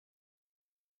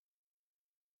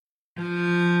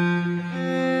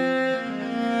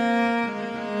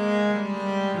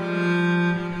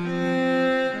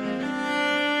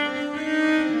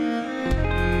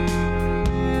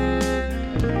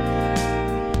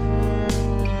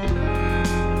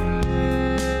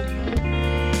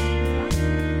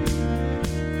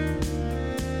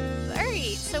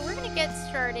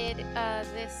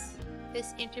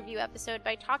interview episode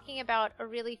by talking about a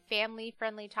really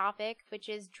family-friendly topic, which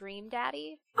is Dream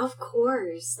Daddy. Of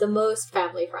course, the most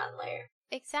family-friendly.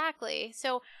 Exactly.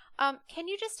 So, can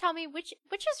you just tell me which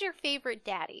is your favorite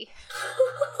daddy?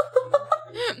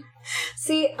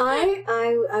 See,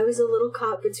 I was a little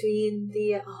caught between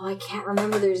I can't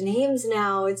remember their names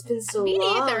now. It's been so long. Me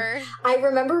neither. I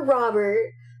remember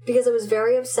Robert because I was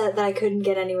very upset that I couldn't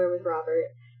get anywhere with Robert.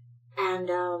 And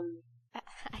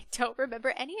I don't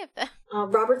remember any of them.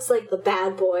 Robert's like the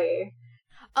bad boy.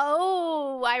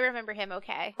 Oh, I remember him,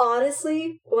 okay.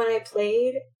 Honestly, when I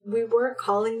played, we weren't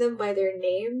calling them by their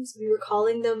names. We were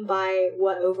calling them by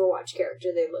what Overwatch character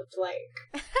they looked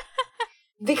like.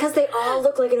 Because they all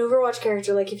look like an Overwatch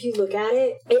character. Like, if you look at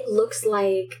it, it looks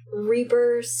like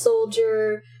Reaper,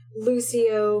 Soldier,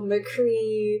 Lucio,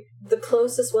 McCree. The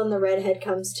closest one the redhead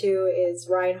comes to is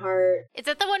Reinhardt. Is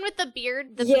that the one with the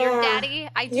beard? The Beard Daddy?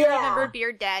 I do remember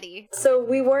Beard Daddy. So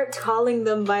we weren't calling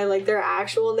them by, like, their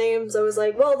actual names. I was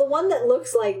like, well, the one that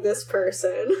looks like this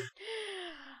person.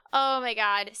 Oh my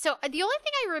god. So the only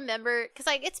thing I remember,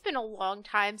 because it's been a long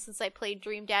time since I played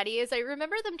Dream Daddy, is I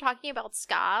remember them talking about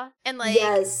ska. And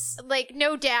like,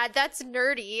 no dad, that's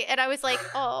nerdy. And I was like,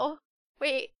 oh,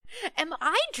 wait. Am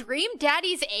I Dream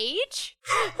Daddy's age?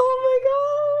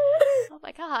 Oh Oh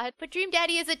my god. But Dream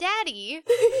Daddy is a daddy.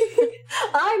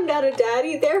 I'm not a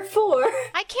daddy, therefore.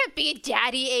 I can't be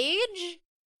daddy age.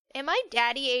 Am I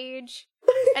daddy age?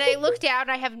 And I look down,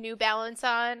 I have New Balance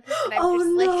on. And I'm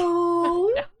just like,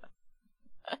 oh no.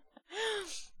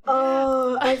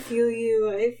 Oh, I feel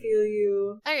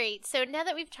you. Alright, so now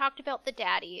that we've talked about the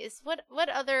daddies, what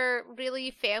other really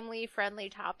family-friendly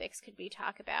topics could we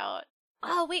talk about?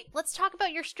 Oh, wait, let's talk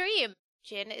about your stream.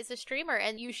 Jin is a streamer,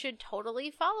 and you should totally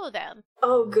follow them.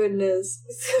 Oh, goodness.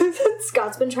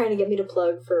 Scott's been trying to get me to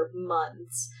plug for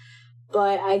months.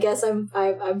 But I guess I'm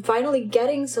finally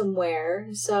getting somewhere.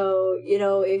 So,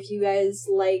 if you guys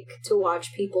like to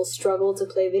watch people struggle to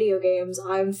play video games,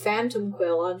 I'm Phantom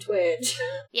Quill on Twitch.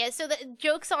 Yeah, so the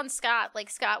joke's on Scott. Like,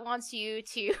 Scott wants you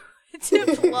to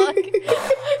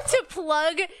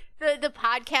plug the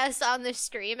podcast on the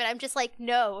stream, and I'm just like,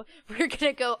 no, we're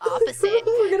gonna go opposite.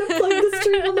 We're gonna plug the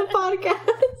stream on the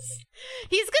podcast.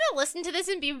 He's gonna listen to this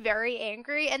and be very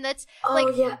angry, and that's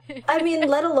yeah. I mean,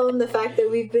 let alone the fact that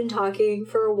we've been talking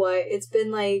for it's been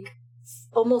like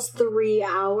almost 3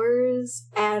 hours,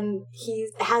 and he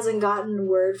hasn't gotten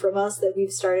word from us that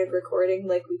we've started recording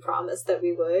like we promised that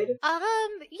we would.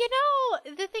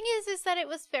 The thing is that it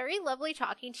was very lovely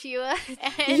talking to you.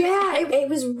 Yeah, it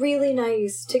was really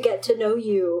nice to get to know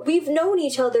you. We've known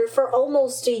each other for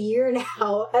almost a year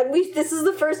now, and this is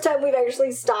the first time we've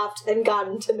actually stopped and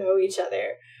gotten to know each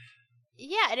other.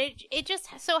 Yeah, and it just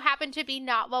so happened to be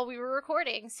not while we were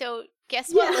recording, so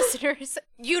guess what, listeners?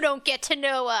 You don't get to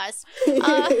know us. And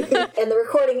the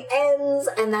recording ends,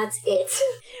 and that's it.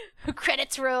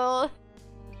 Credits roll.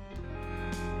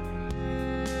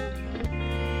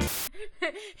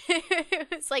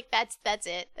 It's like, that's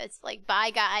it. That's like,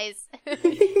 bye, guys.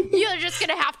 You're just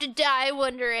gonna have to die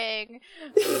wondering.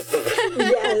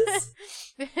 Yes.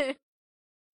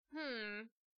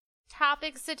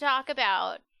 Topics to talk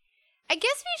about. I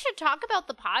guess we should talk about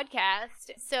the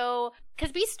podcast. So,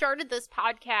 because we started this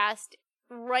podcast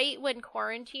right when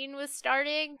quarantine was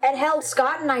starting. And hell,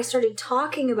 Scott and I started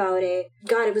talking about it.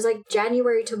 God, it was like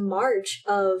January to March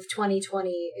of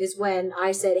 2020 is when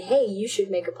I said, hey, you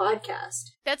should make a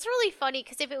podcast. That's really funny,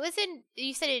 because if it was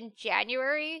you said in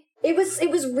January? It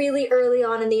was really early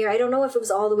on in the year. I don't know if it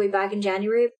was all the way back in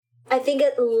January. I think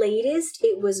at latest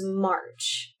it was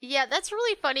March. Yeah, that's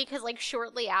really funny because like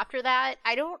shortly after that,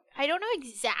 I don't know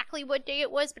exactly what day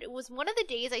it was, but it was one of the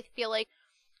days I feel like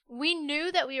we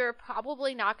knew that we were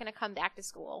probably not going to come back to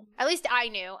school. At least I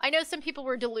knew. I know some people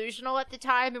were delusional at the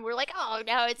time and were like, oh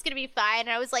no, it's going to be fine.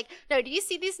 And I was like, no, do you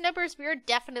see these numbers? We are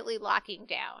definitely locking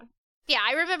down. Yeah,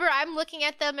 I remember I'm looking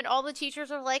at them and all the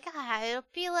teachers are like, it'll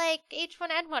be like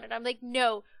H1N1. And I'm like,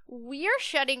 no, we are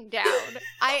shutting down.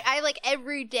 I like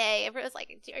every day, everyone's like,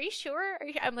 are you sure?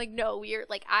 I'm like, no, we're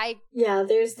like, Yeah,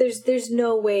 there's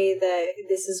no way that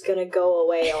this is going to go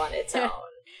away on its own.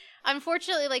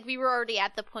 Unfortunately, like, we were already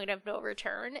at the point of no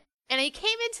return. And I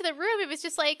came into the room, it was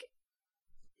just like,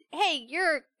 hey,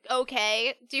 you're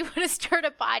okay. Do you want to start a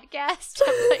podcast?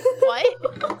 I'm like,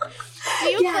 what? Do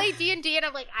you play D&D? And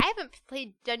I'm like, I haven't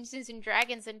played Dungeons and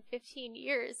Dragons in 15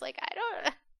 years. Like, I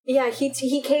don't. Yeah,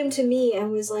 he came to me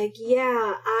and was like,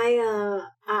 yeah,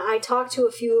 I talked to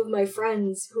a few of my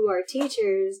friends who are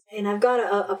teachers, and I've got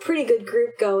a pretty good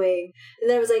group going. And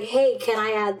then I was like, hey, can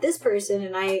I add this person?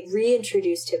 And I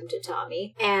reintroduced him to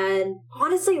Tommy. And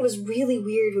honestly, it was really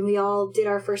weird when we all did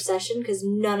our first session because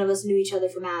none of us knew each other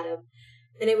from Adam.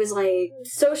 And it was like,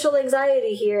 social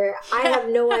anxiety here. I have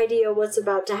no idea what's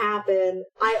about to happen.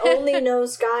 I only know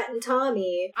Scott and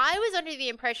Tommy. I was under the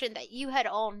impression that you had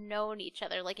all known each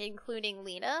other, like including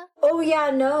Lena. Oh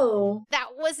yeah, no.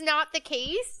 That was not the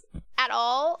case at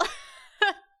all.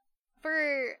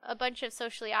 For a bunch of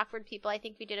socially awkward people, I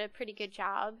think we did a pretty good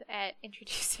job at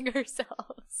introducing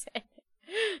ourselves.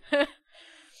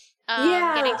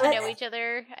 Getting to know each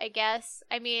other, I guess.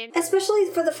 I mean, especially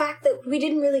for the fact that we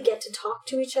didn't really get to talk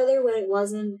to each other when it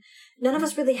wasn't, none of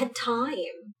us really had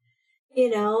time, you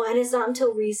know, and it's not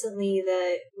until recently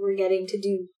that we're getting to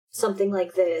do something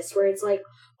like this, where it's like,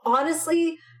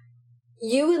 honestly,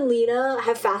 you and Lena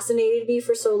have fascinated me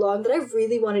for so long that I've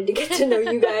really wanted to get to know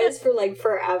you guys for like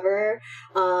forever.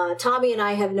 Tommy and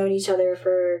I have known each other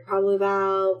for probably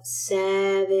about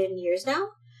 7 years now.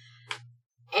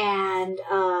 And,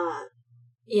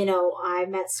 you know, I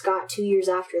met Scott 2 years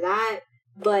after that,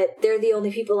 but they're the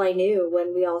only people I knew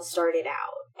when we all started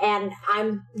out. And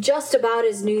I'm just about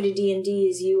as new to D&D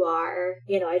as you are.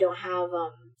 You know, I don't have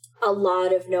a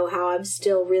lot of know-how. I'm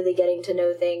still really getting to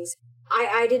know things.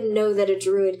 I didn't know that a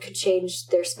druid could change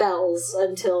their spells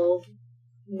until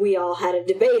we all had a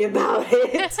debate about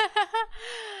it.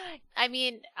 I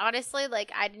mean, honestly,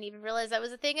 like, I didn't even realize that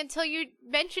was a thing until you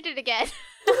mentioned it again.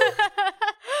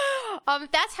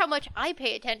 That's how much I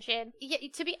pay attention. Yeah,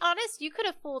 to be honest, you could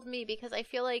have fooled me, because I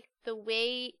feel like the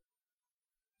way,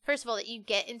 first of all, that you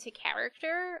get into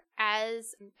character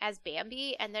as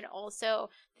Bambi, and then also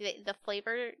the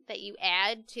flavor that you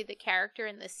add to the character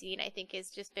in the scene, I think has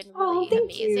just been really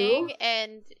amazing. You.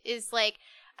 And is like,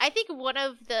 I think one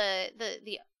of the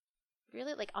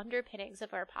really like underpinnings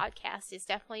of our podcast is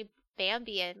definitely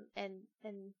Bambi, and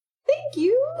thank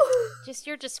you. Just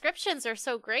your descriptions are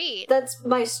so great. That's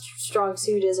my strong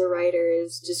suit as a writer,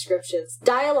 is descriptions.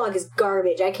 Dialogue is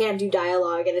garbage. I can't do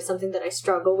dialogue, and it's something that I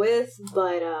struggle with.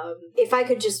 But if I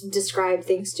could just describe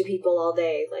things to people all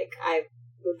day, like, I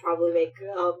would probably make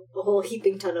a whole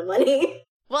heaping ton of money.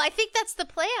 Well, I think that's the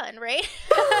plan, right?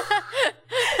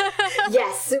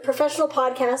 Yes, a professional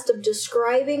podcast of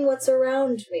describing what's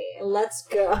around me. Let's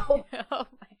go. Oh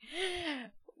my.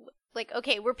 Like,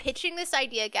 okay, we're pitching this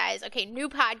idea, guys. Okay, new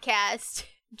podcast.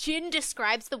 Jin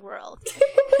describes the world.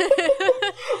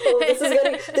 Oh, this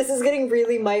is getting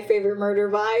really My Favorite Murder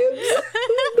vibes.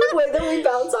 The way that we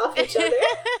bounce off each other.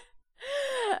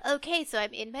 Okay, so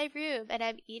I'm in my room and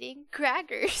I'm eating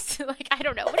crackers. Like, I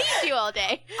don't know. What do you do all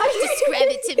day? Describe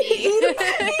it to me.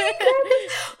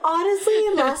 Honestly,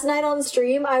 last night on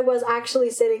stream, I was actually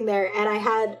sitting there and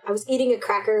I was eating a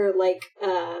cracker like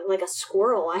a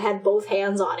squirrel. I had both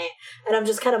hands on it, and I'm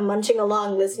just kind of munching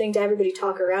along, listening to everybody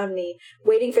talk around me,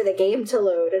 waiting for the game to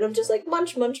load. And I'm just like,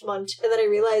 munch, munch, munch. And then I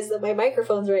realized that my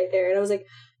microphone's right there, and I was like,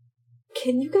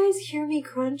 can you guys hear me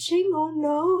crunching? Oh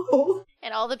no.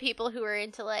 And all the people who are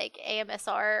into like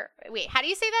AMSR, wait, how do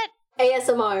you say that?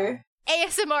 ASMR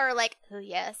are like, oh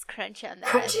yes, crunch on that.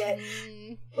 Crunch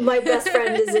it. My best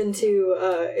friend is into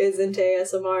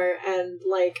ASMR, and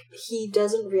like, he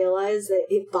doesn't realize that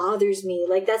it bothers me.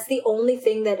 Like, that's the only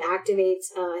thing that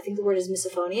activates, I think the word is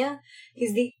misophonia.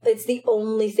 It's the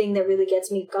only thing that really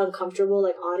gets me uncomfortable,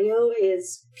 like audio,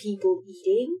 is people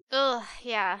eating. Ugh,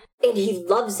 yeah. And he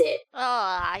loves it.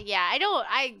 Yeah,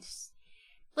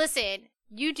 listen,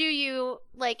 you do you.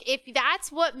 Like, if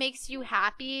that's what makes you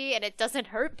happy and it doesn't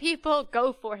hurt people,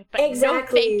 go for it. But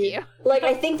exactly. No, thank you. Like,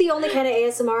 I think the only kind of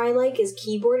ASMR I like is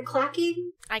keyboard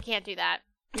clacking. I can't do that.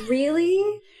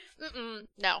 Really?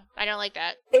 No, I don't like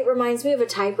that. It reminds me of a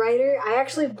typewriter. I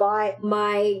actually bought,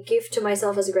 my gift to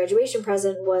myself as a graduation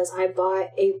present was I bought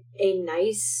a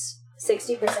nice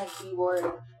 60%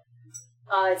 keyboard.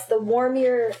 It's the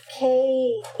Warmier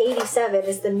K87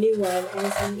 is the new one, and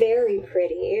it's very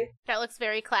pretty. That looks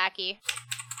very clacky.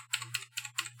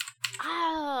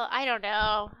 Oh, I don't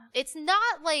know. It's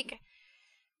not like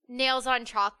nails on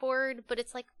chalkboard, but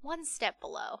it's like one step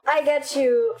below. I get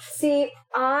you. See,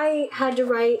 I had to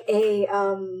write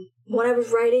when I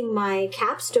was writing my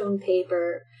capstone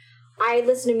paper, I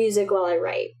listen to music while I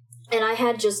write. And I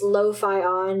had just lo-fi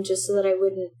on just so that I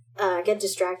wouldn't get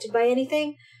distracted by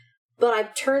anything. But I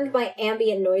turned my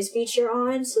ambient noise feature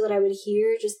on so that I would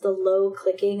hear just the low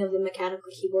clicking of the mechanical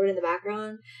keyboard in the background.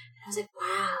 And I was like,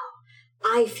 wow,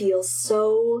 I feel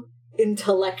so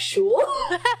intellectual.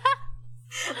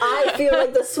 I feel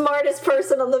like the smartest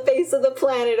person on the face of the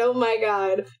planet. Oh my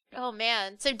god. Oh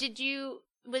man. So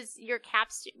was your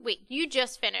capstone, wait, you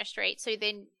just finished, right? So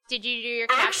then did you do your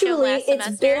capstone last semester?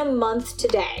 Actually, it's been a month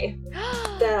today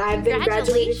that I've been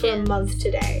graduated for a month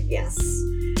today. Yes.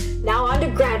 Now on to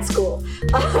grad school.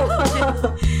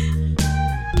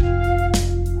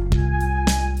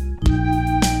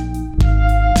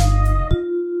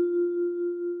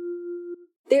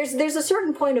 there's a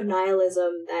certain point of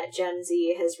nihilism that Gen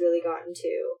Z has really gotten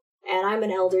to. And I'm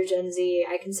an elder Gen Z.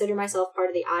 I consider myself part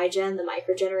of the iGen, the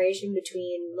micro generation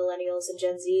between millennials and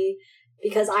Gen Z,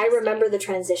 because I remember the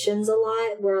transitions a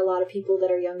lot, where a lot of people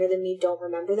that are younger than me don't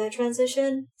remember that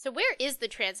transition. So where is the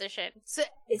transition?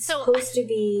 It's supposed to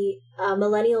be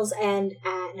millennials end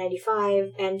at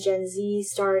 95, and Gen Z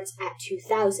starts at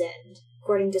 2000,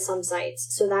 according to some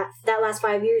sites. So that last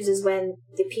 5 years is when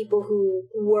the people who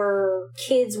were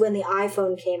kids when the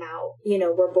iPhone came out,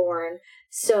 were born.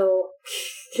 So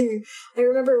I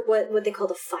remember what they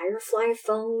called a Firefly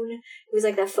phone. It was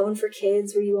like that phone for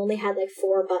kids where you only had like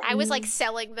 4 buttons. I was like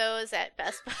selling those at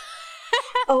Best Buy.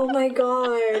 Oh my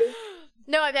god.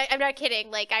 No, I'm not kidding.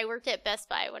 Like, I worked at Best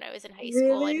Buy when I was in high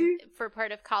school and for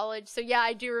part of college. So yeah,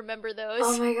 I do remember those.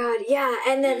 Oh my god, yeah.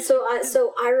 And then so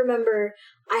I remember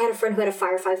I had a friend who had a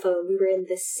Firefly phone. We were in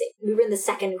the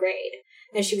 2nd grade,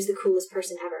 and she was the coolest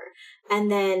person ever. And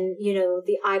then,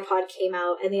 the iPod came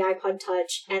out, and the iPod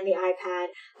Touch, and the iPad.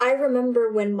 I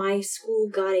remember when my school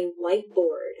got a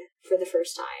whiteboard for the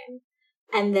first time,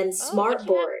 and then smart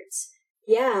boards.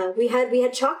 Yeah, we had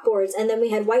chalkboards, and then we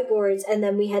had whiteboards, and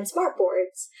then we had smart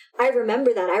boards. I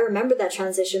remember that. I remember that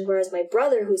transition, whereas my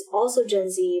brother, who's also Gen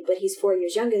Z, but he's 4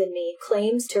 years younger than me,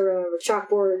 claims to remember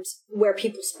chalkboards where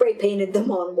people spray painted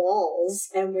them on walls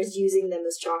and was using them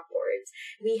as chalkboards.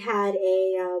 We had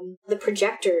the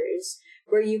projectors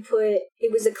where you put,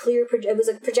 it was a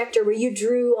projector where you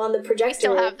drew on the projector. We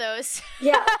still have those.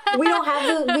 Yeah, we don't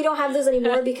have those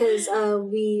anymore because a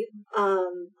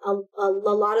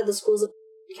lot of the schools of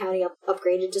county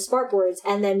upgraded to smart boards,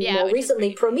 and then more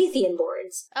recently Promethean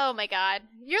boards. Oh my god,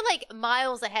 you're like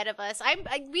miles ahead of us.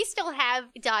 We still have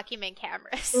document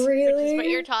cameras. Really? Which is what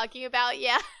you're talking about,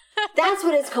 yeah. That's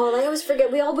what it's called. I always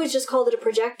forget. We always just called it a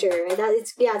projector.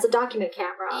 It's a document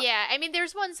camera. Yeah, I mean,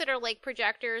 there's ones that are like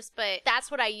projectors, but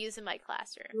that's what I use in my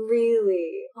classroom.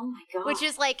 Really? Oh my god. Which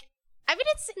is like, I mean,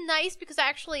 it's nice because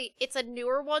actually it's a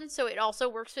newer one, so it also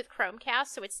works with Chromecast,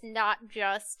 so it's not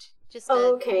just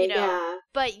yeah.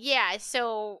 But yeah,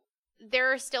 so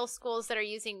there are still schools that are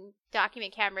using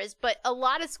document cameras, but a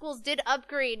lot of schools did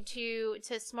upgrade to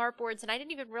smart boards, and I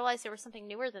didn't even realize there was something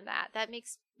newer than that. That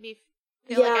makes me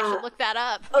feel like I should look that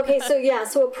up. Okay,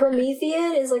 so a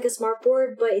Promethean is like a smart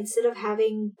board, but instead of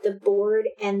having the board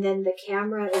and then the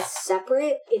camera is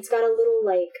separate, it's got a little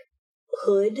like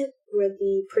hood where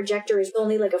the projector is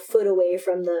only like a foot away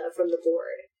from the board.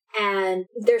 And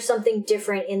there's something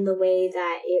different in the way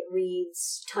that it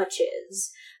reads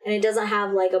touches. And it doesn't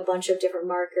have like a bunch of different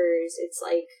markers. It's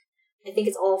like, I think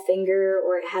it's all finger,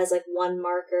 or it has like one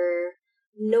marker.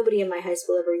 Nobody in my high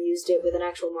school ever used it with an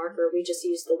actual marker. We just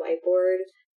used the whiteboard.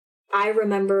 I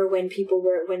remember when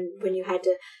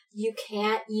you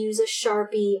can't use a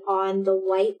Sharpie on the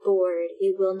whiteboard.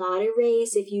 It will not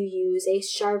erase if you use a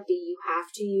Sharpie. You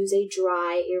have to use a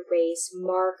dry erase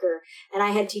marker. And I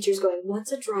had teachers going,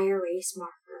 "What's a dry erase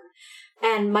marker?"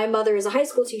 And my mother is a high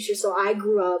school teacher, so I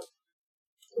grew up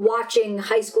watching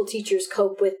high school teachers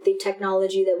cope with the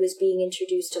technology that was being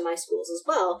introduced to my schools as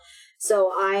well.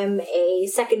 So I'm a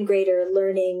 2nd grader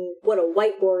learning what a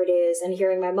whiteboard is and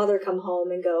hearing my mother come home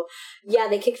and go, "Yeah,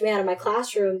 they kicked me out of my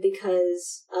classroom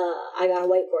because I got a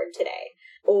whiteboard today."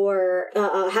 Or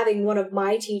having one of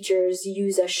my teachers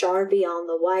use a Sharpie on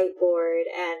the whiteboard,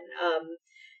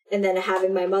 and then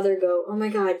having my mother go, "Oh my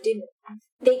god,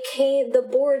 the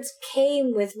boards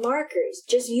came with markers.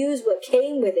 Just use what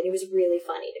came with it." It was really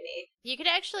funny to me. You could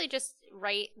actually just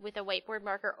write with a whiteboard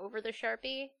marker over the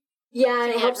Sharpie. Yeah,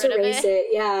 and it helps erase it.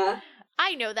 Yeah.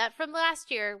 I know that from last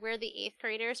year, where the 8th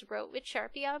graders wrote with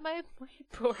Sharpie on my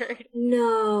whiteboard.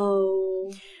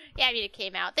 No. Yeah, I mean, it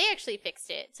came out. They actually fixed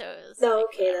it, so it was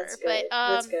okay, that's good. But,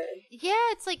 that's good.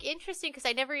 Yeah, it's like interesting because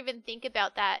I never even think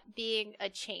about that being a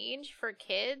change for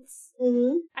kids.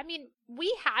 Mm-hmm. I mean,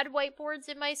 we had whiteboards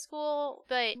in my school,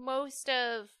 but most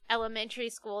of elementary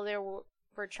school there were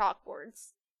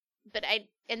chalkboards.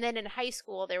 And then in high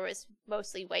school there was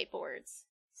mostly whiteboards.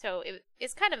 So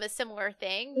it's kind of a similar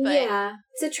thing, but yeah,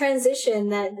 it's a transition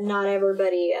that not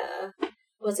everybody,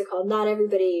 Not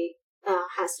everybody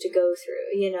has to go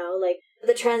through, like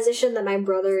the transition that my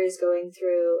brother is going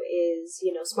through is,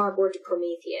 smartboard to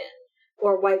Promethean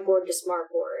or whiteboard to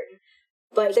smartboard.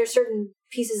 But there's certain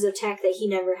pieces of tech that he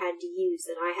never had to use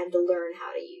that I had to learn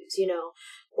how to use,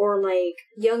 or like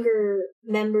younger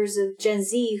members of Gen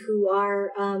Z who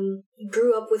are,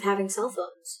 grew up with having cell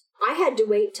phones. I had to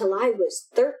wait till I was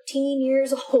 13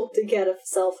 years old to get a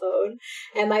cell phone,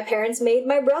 and my parents made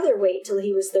my brother wait till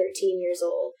he was 13 years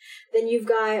old. Then you've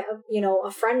got,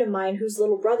 a friend of mine whose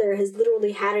little brother has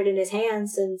literally had it in his hand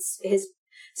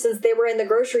since they were in the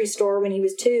grocery store when he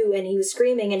was 2 and he was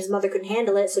screaming and his mother couldn't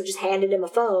handle it, so just handed him a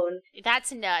phone.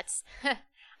 That's nuts.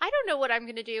 I don't know what I'm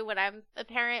going to do when I'm a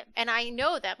parent, and I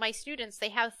know that my students, they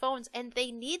have phones and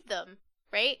they need them,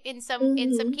 right? In some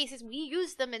cases, we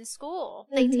use them in school.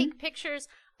 They take pictures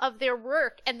of their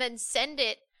work and then send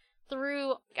it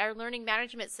through our learning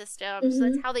management system. So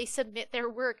that's how they submit their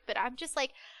work. But I'm just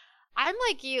like, I'm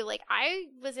like you. Like, I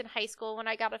was in high school when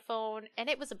I got a phone, and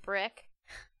it was a brick.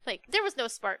 Like, there was no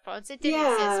smartphones. It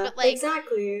didn't exist. But, like,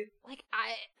 exactly. Like,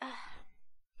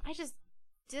 I just,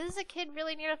 does a kid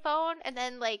really need a phone? And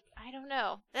then, like, I don't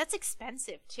know. That's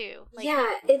expensive, too. Like,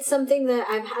 yeah, it's something that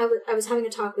I was having a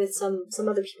talk with some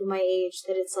other people my age,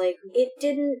 that it's like, it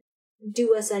didn't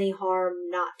do us any harm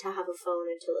not to have a phone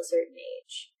until a certain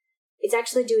age. It's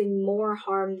actually doing more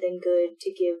harm than good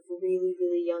to give really,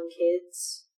 really young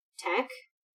kids tech.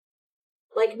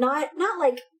 Like, not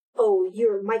like, oh,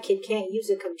 my kid can't use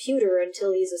a computer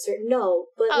until he's a certain, no,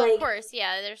 but like, of course,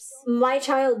 yeah, there's, my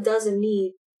child doesn't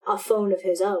need a phone of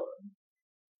his own.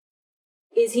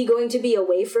 Is he going to be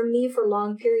away from me for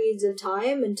long periods of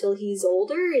time until he's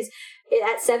older?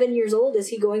 At 7 years old, is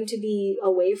he going to be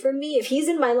away from me? If he's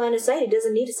in my line of sight, he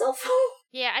doesn't need a cell phone.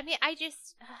 Yeah, I mean, I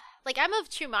just, like, I'm of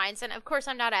two minds, and of course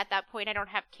I'm not at that point, I don't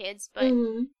have kids, but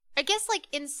I guess, like,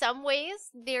 in some ways,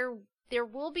 there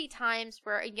will be times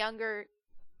where a younger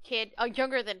kid,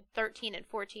 younger than 13 and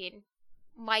 14,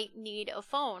 might need a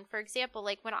phone. For example,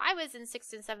 like, when I was in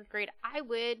 6th and 7th grade, I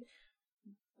would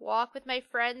walk with my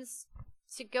friends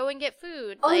to go and get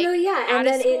food. Oh, like, no, yeah, and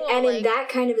then school, in that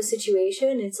kind of a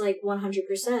situation, it's like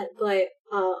 100%. But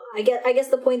I guess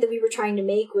the point that we were trying to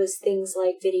make was things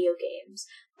like video games.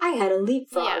 I had a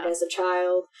Leapfrog as a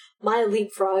child. My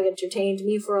Leapfrog entertained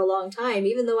me for a long time,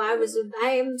 even though I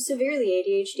am severely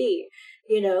ADHD.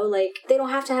 You know, like, they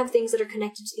don't have to have things that are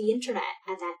connected to the internet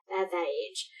at that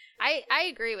age. I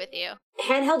agree with you.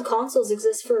 Handheld consoles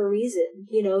exist for a reason.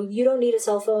 You know, you don't need a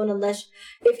cell phone unless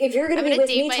if you're going to be with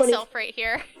me. I'm gonna date myself right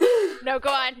here. No, go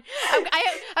on.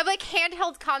 I'm like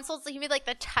handheld consoles. Like, you mean like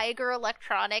the Tiger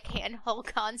Electronic handheld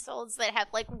consoles that have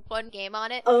like one game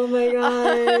on it? Oh my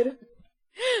god.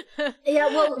 Yeah,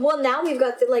 well, now we've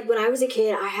got like, when I was a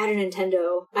kid, I had a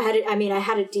Nintendo. I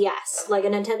had a DS, like a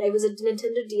Nintendo. It was a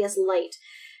Nintendo DS Lite.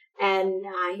 And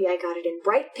I got it in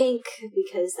bright pink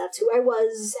because that's who I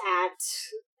was at,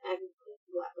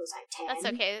 what was I, 10?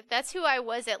 That's okay. That's who I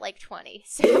was at like 20.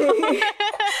 So.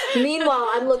 Meanwhile,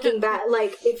 I'm looking back,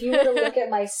 like, if you were to look at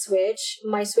my Switch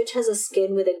has a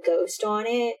skin with a ghost on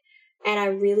it, and I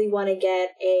really want to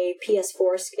get a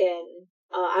PS4 skin.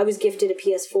 I was gifted a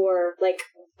PS4, like,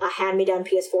 a hand-me-down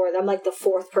PS4. I'm like the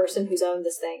 4th person who's owned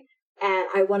this thing. And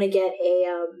I want to get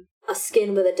a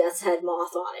skin with a death's head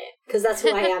moth on it, because that's who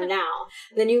I am now.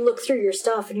 Then you look through your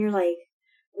stuff and you're like,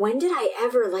 when did I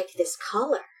ever like this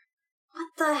color? What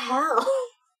the hell?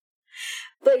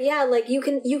 But yeah, like, you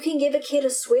can give a kid a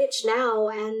Switch now,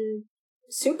 and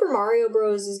Super Mario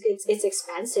Bros. It's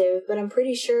expensive, but I'm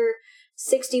pretty sure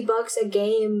 $60 a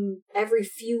game every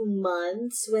few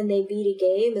months when they beat a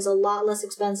game is a lot less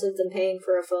expensive than paying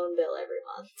for a phone bill every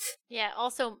month. Yeah,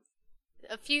 also,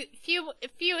 a few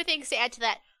things to add to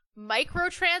that.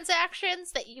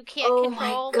 Microtransactions that you can't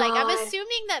control. Like, I'm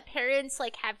assuming that parents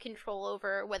like have control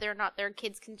over whether or not their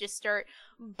kids can just start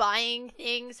buying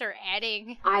things or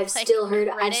adding. I've still heard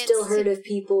of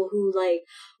people who, like,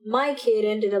 my kid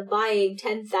ended up buying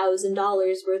 $10,000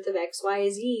 worth of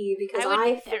XYZ because I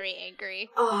would be very angry.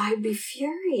 Oh, I'd be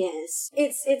furious.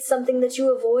 It's something that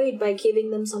you avoid by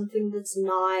giving them something that's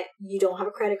not. You don't have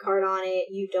a credit card on it.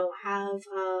 You don't have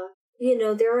You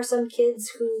know, there are some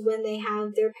kids who, when they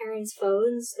have their parents'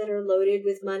 phones that are loaded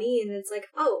with money, and it's like,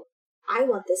 oh, I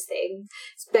want this thing.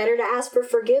 It's better to ask for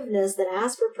forgiveness than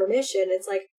ask for permission. It's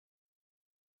like,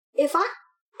 if I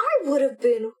would have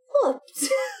been whooped.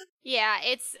 Yeah,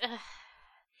 it's,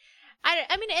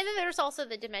 I mean, and then there's also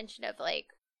the dimension of, like,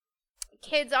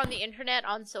 kids on the internet,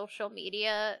 on social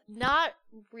media, not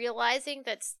realizing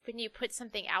that when you put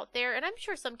something out there, and I'm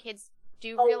sure some kids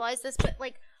do realize this, but,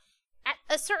 like, at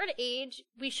a certain age,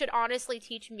 we should honestly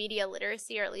teach media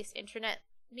literacy, or at least internet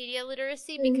media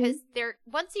literacy, because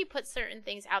once you put certain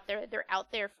things out there, they're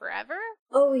out there forever.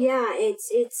 Oh yeah,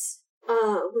 it's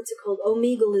what's it called?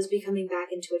 Omegle is becoming back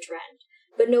into a trend.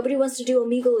 But nobody wants to do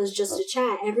Omegle as just a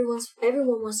chat.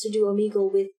 Everyone wants to do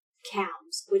Omegle with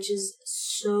cams, which is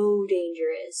so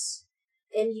dangerous.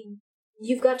 And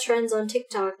you've got trends on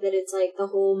TikTok that it's like the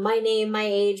whole my name, my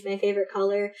age, my favorite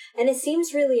color, and it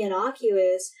seems really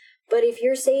innocuous. But if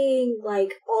you're saying,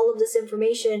 like, all of this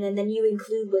information and then you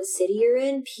include what city you're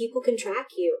in, people can track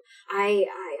you.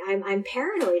 I'm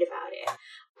paranoid about it.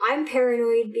 I'm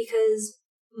paranoid because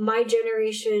my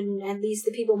generation, at least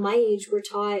the people my age, were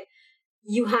taught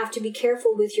you have to be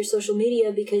careful with your social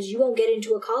media because you won't get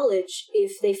into a college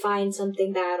if they find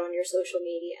something bad on your social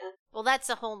media. Well, that's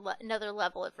a whole another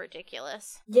level of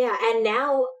ridiculous. Yeah, and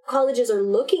now colleges are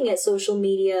looking at social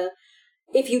media.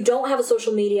 If you don't have a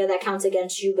social media, that counts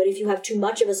against you, but if you have too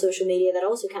much of a social media, that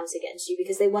also counts against you,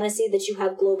 because they want to see that you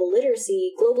have global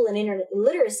and internet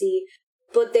literacy,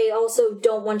 but they also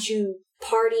don't want you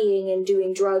partying and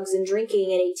doing drugs and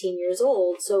drinking at 18 years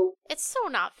old. So it's so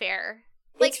not fair.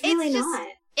 Like, it's really not.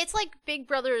 It's like Big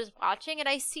Brother is watching, and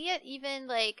I see it even,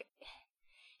 like,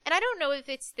 and I don't know if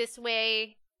it's this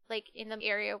way, like, in the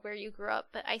area where you grew up,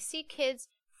 but I see kids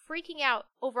freaking out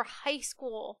over high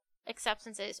school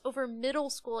acceptances, over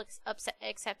middle school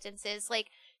acceptances, like,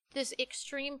 this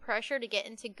extreme pressure to get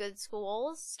into good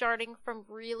schools, starting from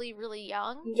really, really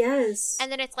young. Yes.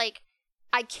 And then it's like,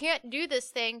 I can't do this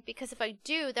thing, because if I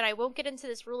do, then I won't get into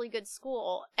this really good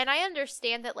school. And I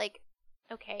understand that, like,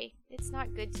 okay, it's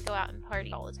not good to go out and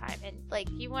party all the time, and like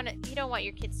you don't want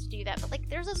your kids to do that, but like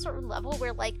there's a certain level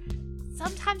where like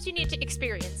sometimes you need to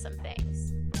experience some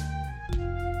things.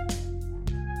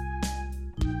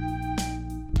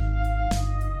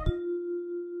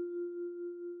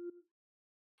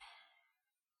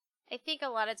 I think a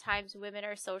lot of times women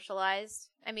are socialized.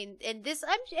 I mean, and men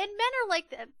are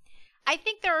like that. I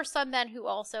think there are some men who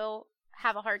also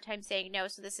have a hard time saying no,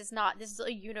 so this is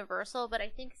a universal, but I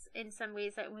think in some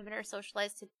ways that women are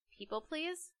socialized to people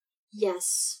please.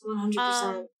 Yes,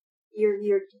 100%. You're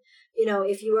you know,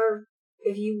 if you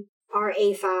are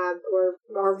AFAB or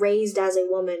are raised as a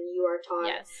woman, you are taught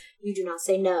yes. You do not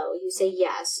say no, you say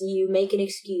yes, you make an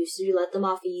excuse, you let them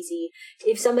off easy.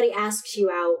 If somebody asks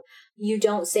you out, you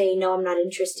don't say, no, I'm not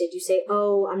interested. You say,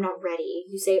 oh, I'm not ready.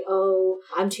 You say, oh,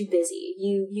 I'm too busy.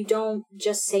 You don't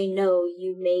just say no,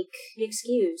 you make an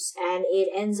excuse. And it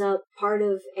ends up part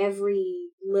of every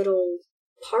little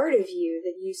part of you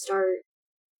that you start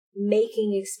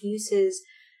making excuses.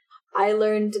 I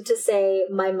learned to say,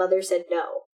 my mother said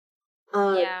no.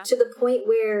 To the point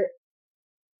where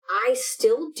I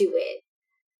still do it.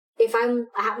 If I'm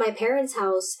at my parents'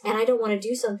 house and I don't want to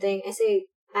do something,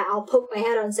 I'll poke my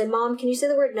head out and say, Mom, can you say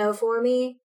the word no for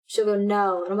me? She'll go,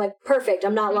 no. And I'm like, perfect,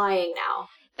 I'm not lying now.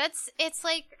 It's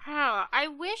like, I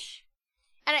wish,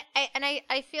 and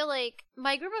I feel like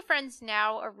my group of friends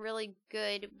now are really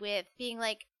good with being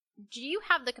like, do you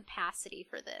have the capacity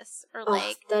for this? Or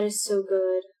like, that is so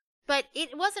good. But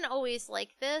it wasn't always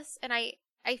like this, and I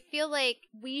feel like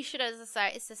we should as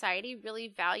a society really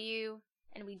value,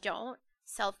 and we don't,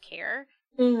 self-care.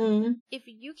 Mm-hmm. If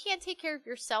you can't take care of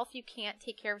yourself, you can't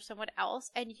take care of someone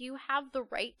else, and you have the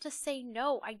right to say,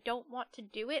 no, I don't want to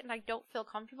do it, and I don't feel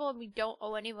comfortable, and we don't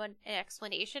owe anyone an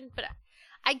explanation. But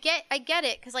I get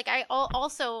it, because like I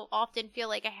also often feel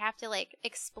like I have to like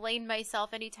explain myself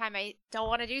anytime I don't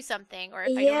want to do something, or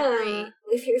if I don't agree.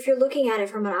 If you're looking at it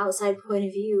from an outside point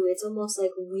of view, it's almost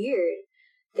like weird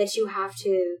that you have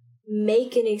to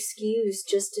make an excuse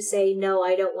just to say, no,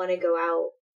 I don't want to go out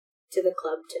to the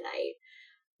club tonight.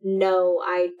 No,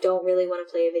 I don't really want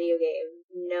to play a video game.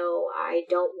 No, I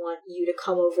don't want you to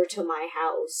come over to my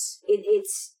house.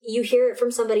 It's you hear it from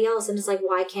somebody else and it's like,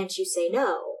 why can't you say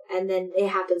no? And then it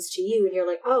happens to you and you're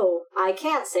like, oh, I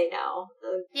can't say no.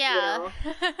 Yeah.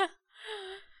 You know?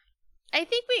 I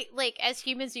think we, like, as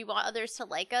humans, we want others to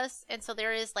like us. And so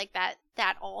there is, like, that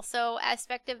also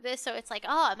aspect of this. So it's like,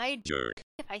 oh, am I a jerk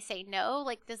if I say no?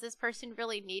 Like, does this person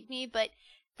really need me? But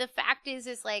the fact is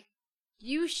like,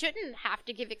 you shouldn't have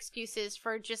to give excuses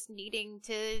for just needing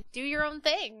to do your own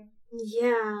thing.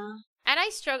 Yeah. And I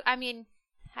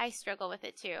struggle with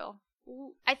it too.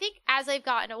 I think as I've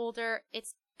gotten older,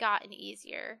 it's gotten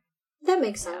easier. That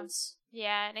makes sense.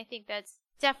 Yeah, and I think that's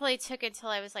definitely took until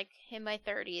I was like in my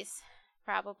 30s,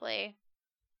 probably.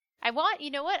 I want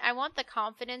the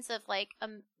confidence of like a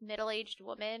middle-aged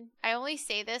woman. I only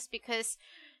say this because,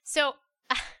 so,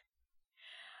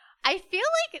 I feel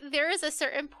like there is a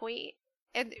certain point,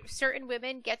 and certain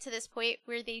women get to this point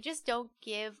where they just don't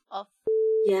give a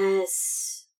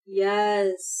Yes.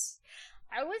 Yes.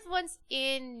 I was once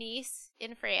in Nice,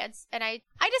 in France, and I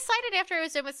decided after I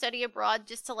was done with study abroad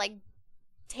just to, like,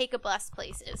 take a bus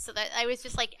places, so that I was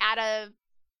just, like, at a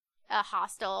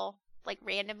hostel, like,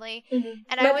 randomly. Mm-hmm.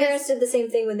 And my parents did the same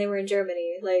thing when they were in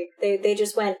Germany. Like, they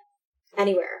just went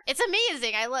anywhere. It's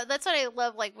amazing. That's what I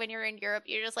love. Like when you're in Europe,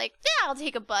 you're just like, yeah, I'll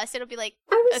take a bus. It'll be like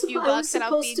a few bucks, and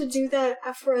I'll be. I was supposed to do that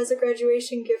as a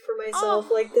graduation gift for myself.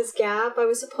 Like this gap, I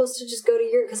was supposed to just go to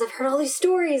Europe because I've heard all these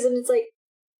stories, and it's like,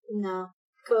 no.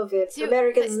 COVID.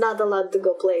 Americans not allowed to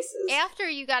go places. After,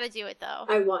 you gotta do it, though.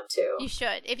 I want to. You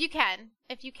should. If you can,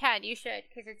 you should.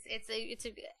 Because it's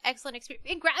an excellent experience.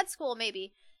 In grad school,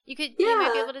 maybe. You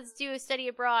might be able to do a study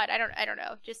abroad. I don't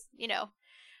know. Just,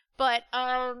 But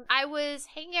I was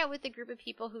hanging out with a group of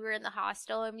people who were in the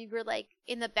hostel, and we were, like,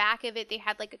 in the back of it, they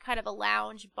had, like, a kind of a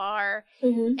lounge bar.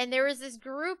 Mm-hmm. And there was this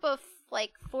group of,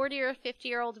 like, 40 or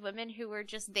 50-year-old women who were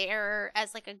just there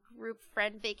as, like, a group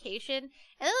friend vacation.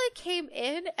 And then they came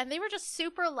in, and they were just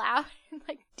super loud and,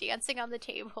 like, dancing on the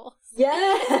tables.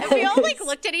 Yes! And we all, like,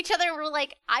 looked at each other and were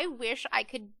like, I wish I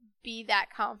could be that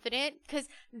confident, because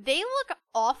they look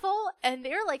awful, and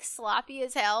they're, like, sloppy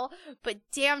as hell, but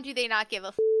damn do they not give a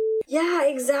f***. Yeah,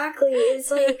 exactly. It's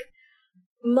like,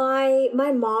 my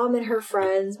mom and her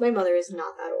friends, my mother is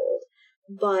not that old,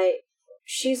 but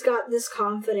she's got this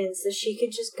confidence that she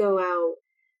could just go out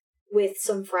with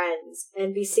some friends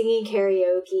and be singing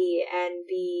karaoke and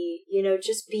be,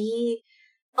 just be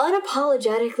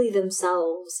unapologetically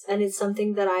themselves. And it's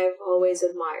something that I've always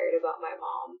admired about my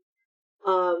mom.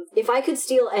 If I could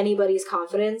steal anybody's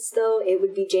confidence, though, it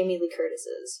would be Jamie Lee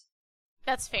Curtis's.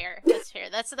 That's fair.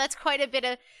 That's quite a bit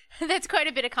of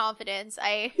confidence.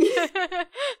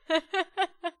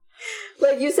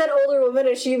 Like, you said older woman,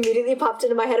 and she immediately popped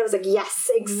into my head. I was like, yes,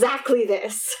 exactly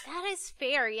this. That is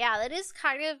fair. Yeah, that is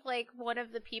kind of like one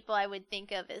of the people I would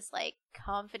think of as, like,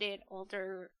 confident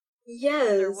older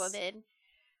woman.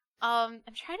 I'm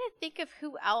trying to think of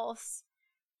who else.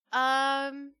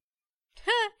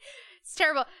 It's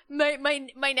terrible.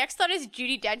 My next thought is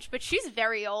Judi Dench, but she's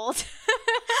very old.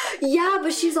 Yeah,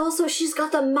 but she's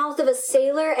got the mouth of a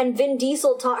sailor, and Vin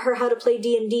Diesel taught her how to play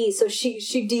D&D, so she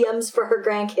DMs for her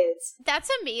grandkids.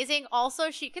 That's amazing. Also,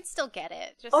 she could still get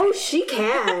it. She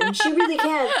can. She really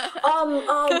can.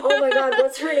 Oh my god,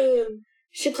 what's her name?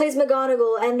 She plays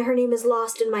McGonagall, and her name is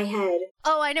lost in my head.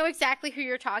 Oh, I know exactly who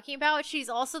you're talking about. She's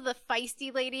also the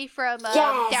feisty lady from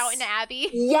Downton Abbey.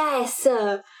 Yes!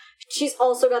 She's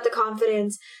also got the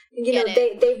confidence.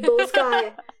 They've both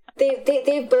got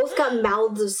they've both got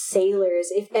mouths of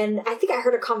sailors. And I think I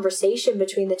heard a conversation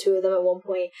between the two of them at one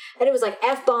point, and it was like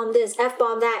F-bomb this,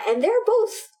 F-bomb that, and they are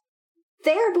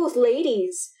both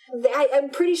ladies. I'm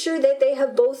pretty sure that they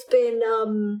have both been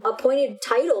appointed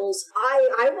titles.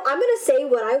 I'm gonna say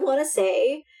what I want to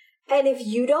say, and if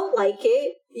you don't like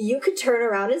it, you could turn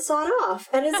around and sod off.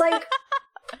 And it's like.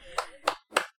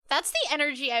 That's the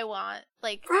energy I want.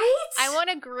 Like, right? I want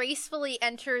to gracefully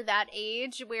enter that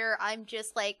age where I'm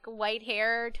just, like, white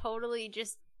hair, totally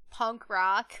just punk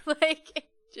rock. Like,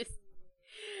 just,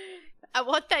 I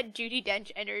want that Judi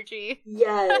Dench energy.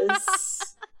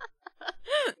 Yes.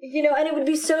 And it would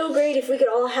be so great if we could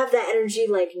all have that energy,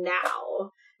 like,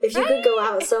 now. If you could go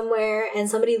out somewhere and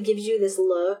somebody gives you this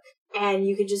look, and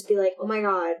you could just be like, oh my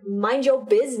god, mind your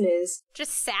business.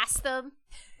 Just sass them.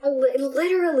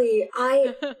 Literally,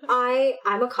 I'm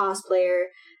a cosplayer,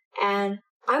 and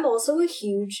I'm also a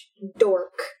huge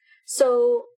dork.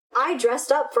 So I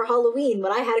dressed up for Halloween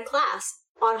when I had a class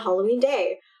on Halloween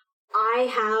Day. I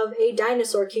have a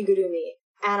dinosaur kigurumi,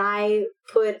 and I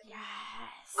put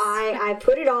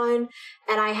it on,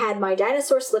 and I had my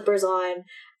dinosaur slippers on,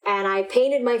 and I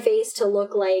painted my face to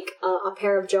look like a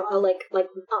pair of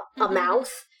a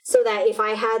mouth. So that if I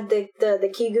had the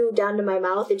kigu down to my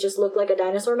mouth, it just looked like a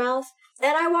dinosaur mouth.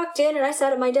 And I walked in and I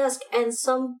sat at my desk, and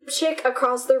some chick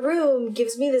across the room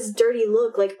gives me this dirty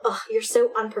look like, ugh, you're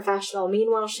so unprofessional.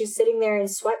 Meanwhile, she's sitting there in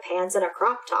sweatpants and a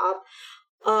crop top,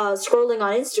 scrolling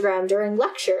on Instagram during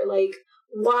lecture. Like,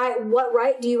 what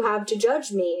right do you have to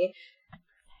judge me?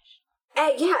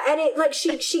 And it, like,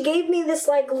 she gave me this,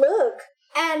 like, look.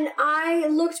 And I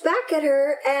looked back at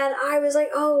her, and I was like,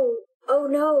 oh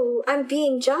no, I'm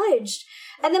being judged.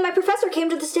 And then my professor came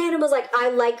to the stand and was like, I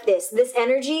like this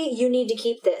energy, you need to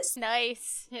keep this.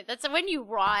 Nice. That's when you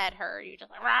raw at her. You're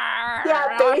just like, rah, yeah,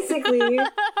 rah. basically.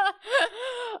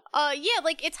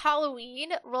 Like, it's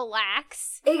Halloween,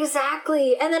 relax.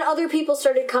 Exactly. And then other people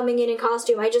started coming in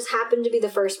costume. I just happened to be the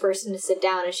first person to sit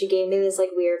down, and she gave me this, like,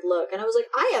 weird look. And I was like,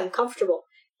 I am comfortable.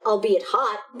 Albeit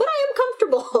hot, but I am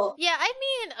comfortable. Yeah, I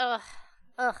mean,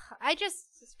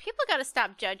 people gotta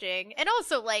stop judging. And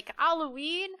also, like,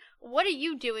 Halloween, what are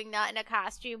you doing not in a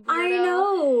costume, weirdo? I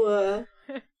know.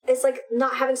 It's like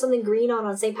not having something green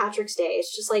on St. Patrick's Day.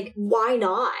 It's just like, why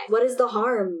not? What is the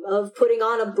harm of putting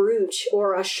on a brooch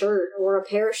or a shirt or a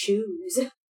pair of shoes?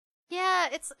 Yeah,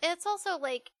 it's also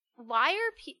like, why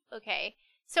are people... Okay,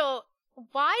 so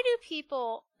why do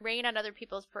people rain on other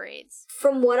people's parades?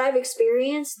 From what I've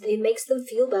experienced, it makes them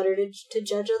feel better to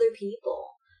judge other people.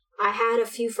 I had a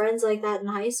few friends like that in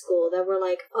high school that were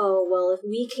like, oh, well, if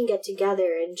we can get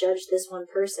together and judge this one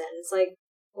person, it's like,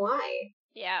 why?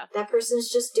 Yeah. That person's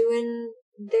just doing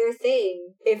their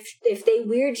thing. If they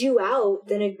weird you out,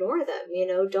 then ignore them, you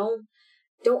know?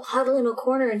 Don't huddle in a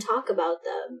corner and talk about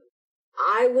them.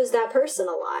 I was that person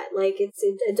a lot. Like,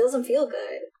 it doesn't feel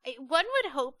good. One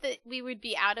would hope that we would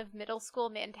be out of middle school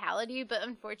mentality, but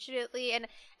unfortunately,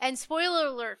 and spoiler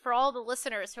alert for all the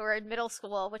listeners who are in middle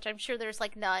school, which I'm sure there's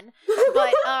like none,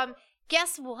 but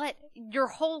guess what? Your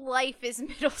whole life is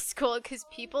middle school because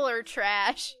people are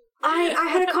trash. I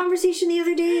had a conversation the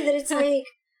other day that it's like,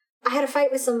 I had a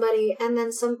fight with somebody, and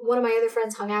then one of my other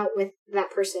friends hung out with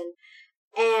that person,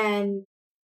 and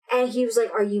he was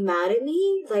like, "Are you mad at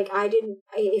me? Like,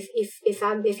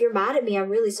 if you're mad at me, I'm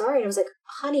really sorry." And I was like,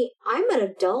 "Honey, I'm an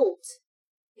adult.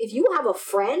 If you have a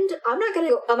friend, I'm not gonna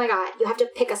go, oh my god, you have to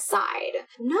pick a side.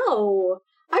 No,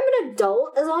 I'm an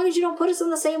adult. As long as you don't put us in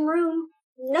the same room,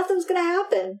 nothing's gonna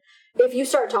happen. If you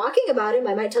start talking about him,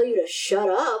 I might tell you to shut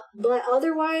up, but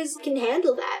otherwise I can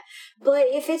handle that. But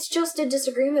if it's just a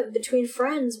disagreement between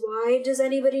friends, why does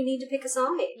anybody need to pick a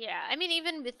side?" Yeah, I mean,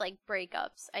 even with like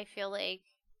breakups, I feel like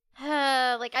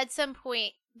at some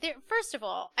point there, first of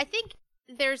all, I think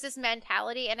there's this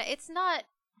mentality, and it's not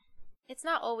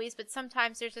always, but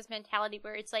sometimes there's this mentality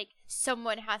where it's like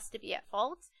someone has to be at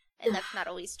fault, and that's not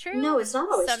always true. No, it's not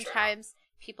always sometimes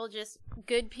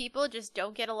good people just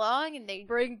don't get along, and they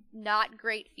bring not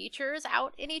great features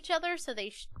out in each other, so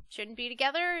they shouldn't be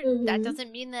together. Mm-hmm. That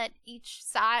doesn't mean that each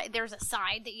side, there's a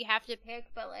side that you have to pick,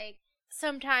 but like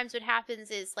sometimes what happens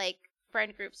is like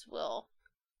friend groups will,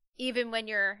 even when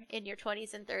you're in your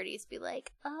 20s and 30s, be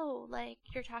like, "Oh, like,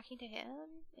 you're talking to him?"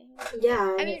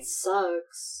 Yeah, I mean, it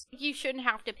sucks. You shouldn't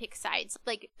have to pick sides.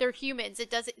 Like, they're humans.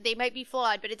 They might be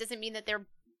flawed, but it doesn't mean that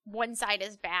one side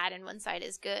is bad and one side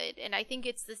is good. And I think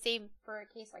it's the same for a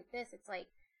case like this. It's like,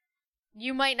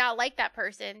 you might not like that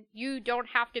person. You shouldn't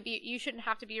have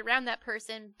to be around that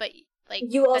person, but like,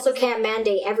 you also can't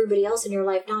mandate everybody else in your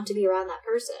life not to be around that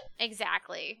person.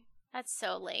 Exactly. That's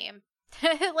so lame.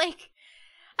 Like,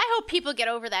 I hope people get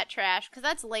over that trash, because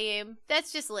that's lame.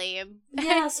 That's just lame.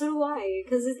 Yeah, so do I.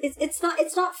 Because it's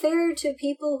not fair to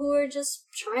people who are just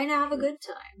trying to have a good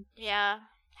time. Yeah,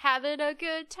 having a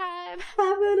good time.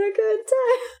 Having a good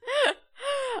time.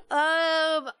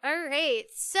 All right.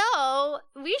 So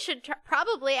we should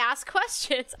probably ask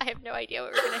questions. I have no idea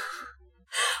what we're gonna.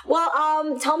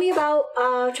 Well, tell me about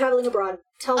traveling abroad.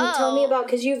 Tell me about,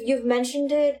 because you've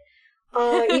mentioned it.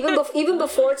 Even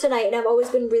before tonight, and I've always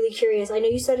been really curious. I know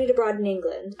you studied abroad in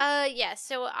England. Yeah,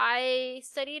 so I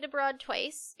studied abroad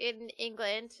twice in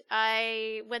England.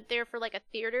 I went there for like a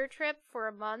theater trip for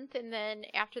a month, and then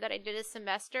after that I did a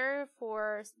semester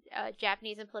for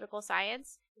Japanese and political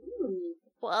science. Ooh.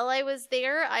 While I was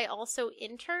there, I also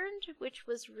interned, which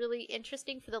was really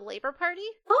interesting for the Labour Party.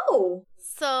 Oh.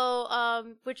 So,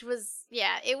 which was,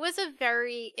 yeah, it was a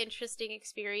very interesting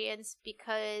experience,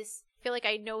 because I feel like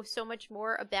I know so much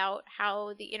more about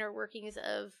how the inner workings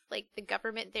of like the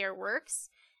government there works,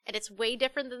 and it's way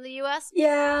different than the US.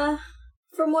 Yeah,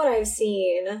 from what I've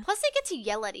seen. Plus they get to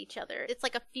yell at each other. It's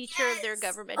like a feature of their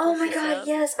governmental Oh my system. god,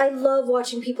 yes. I love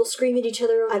watching people scream at each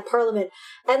other at Parliament.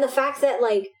 And the fact that,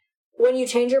 like, when you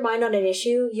change your mind on an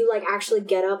issue, you, like, actually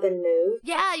get up and move.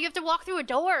 Yeah, you have to walk through a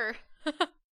door. In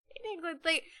England,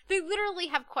 they literally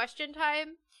have question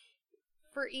time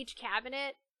for each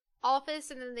cabinet office,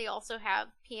 and then they also have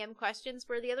PM questions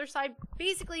where the other side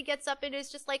basically gets up and is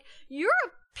just like, "You're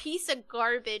a piece of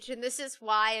garbage, and this is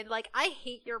why," and like, "I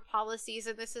hate your policies,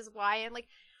 and this is why," and like,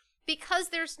 because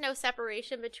there's no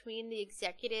separation between the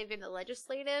executive and the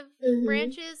legislative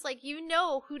branches, like, you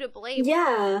know who to blame.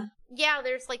 Yeah. Yeah,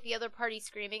 there's like the other party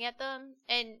screaming at them,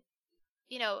 and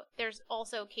you know, there's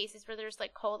also cases where there's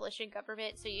like coalition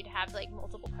government, so you'd have like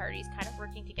multiple parties kind of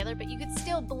working together, but you could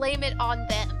still blame it on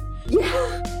them.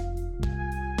 Yeah.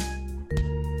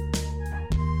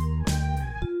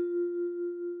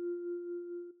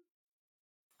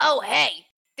 Oh, hey,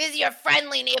 this is your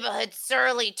friendly neighborhood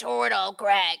surly turtle,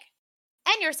 Greg.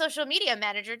 And your social media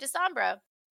manager, Desambra.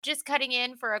 Just cutting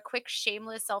in for a quick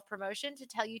shameless self-promotion to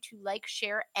tell you to like,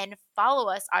 share, and follow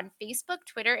us on Facebook,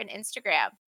 Twitter, and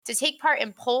Instagram. To take part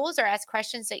in polls or ask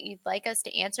questions that you'd like us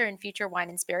to answer in future Wine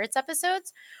and Spirits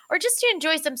episodes, or just to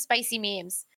enjoy some spicy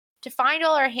memes. To find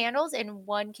all our handles in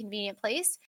one convenient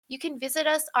place, you can visit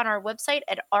us on our website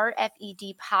at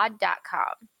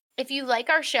rfedpod.com. If you like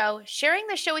our show, sharing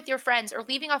the show with your friends or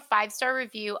leaving a 5-star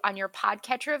review on your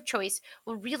podcatcher of choice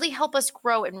will really help us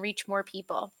grow and reach more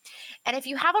people. And if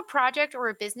you have a project or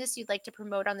a business you'd like to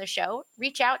promote on the show,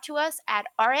 reach out to us at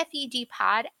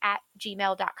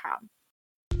rfedpod@gmail.com.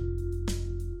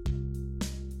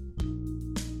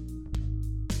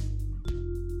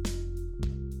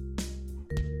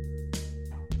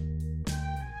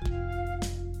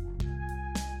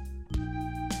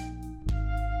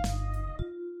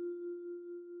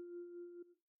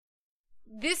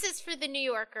 This is for the New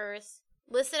Yorkers.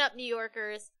 Listen up, New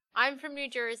Yorkers. I'm from New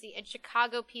Jersey, and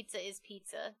Chicago pizza is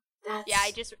pizza. Yeah,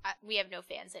 we have no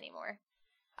fans anymore.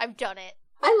 I've done it.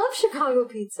 I love Chicago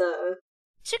pizza.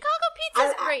 Chicago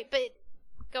pizza's great, but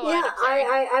go on. Yeah,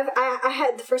 I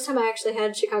had the first time I actually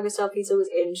had Chicago style pizza was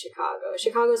in Chicago.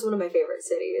 Chicago is one of my favorite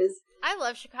cities. I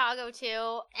love Chicago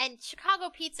too, and Chicago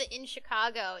pizza in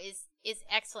Chicago is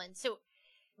excellent. So,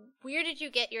 where did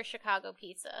you get your Chicago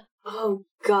pizza? Oh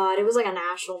God, it was like a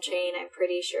national chain. I'm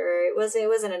pretty sure it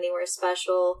wasn't anywhere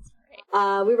special.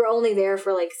 We were only there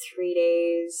for like 3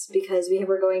 days because we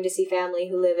were going to see family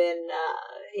who live in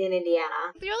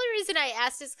Indiana. The only reason I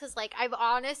asked is because, like, I've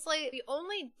honestly, the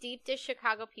only deep dish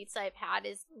Chicago pizza I've had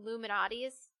is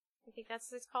Illuminati's. I think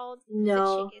that's what it's called.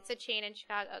 No. It's a chain in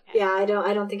Chicago. Okay. Yeah, I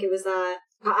don't think it was that.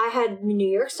 I had New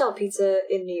York style pizza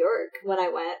in New York when I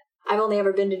went. I've only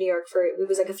ever been to New York it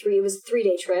was a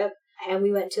 3-day trip, and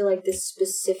we went to like this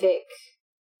specific,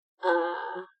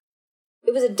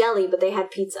 it was a deli, but they had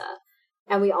pizza.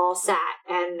 And we all sat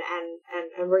and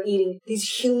we're eating these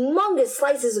humongous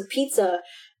slices of pizza.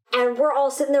 And we're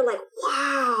all sitting there like,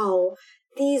 wow,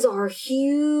 these are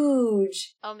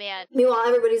huge. Oh, man. Meanwhile,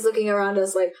 everybody's looking around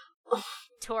us like, oh.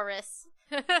 Tourists.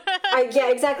 Yeah,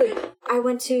 exactly. I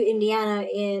went to Indiana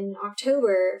in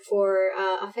October for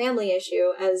a family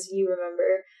issue, as you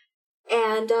remember.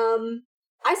 And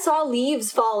I saw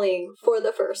leaves falling for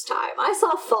the first time. I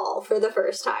saw fall for the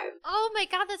first time. Oh my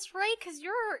God, that's right, because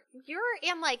you're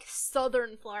in, like,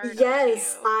 southern Florida.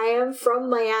 Yes, I am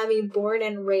from Miami, born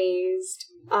and raised.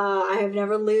 I have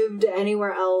never lived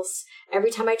anywhere else. Every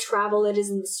time I travel, it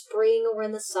is in the spring or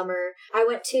in the summer. I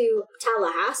went to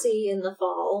Tallahassee in the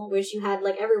fall, which you had,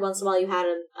 like, every once in a while you had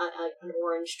an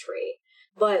orange tree.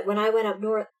 But when I went up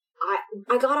north,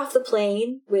 I got off the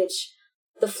plane, which...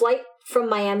 The flight from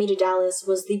Miami to Dallas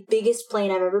was the biggest plane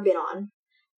I've ever been on,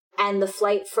 and the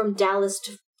flight from Dallas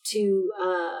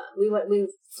we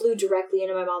flew directly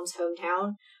into my mom's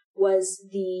hometown was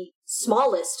the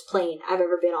smallest plane I've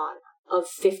ever been on of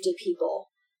 50 people,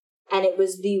 and it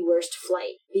was the worst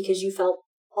flight because you felt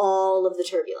all of the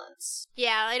turbulence.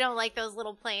 Yeah, I don't like those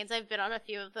little planes. I've been on a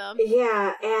few of them.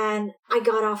 Yeah, and I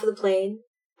got off of the plane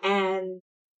and.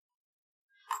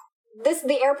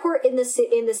 The airport in this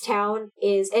town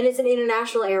and it's an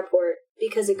international airport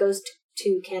because it goes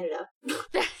to Canada.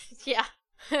 Yeah.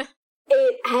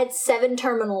 It had 7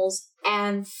 terminals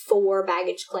and 4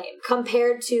 baggage claim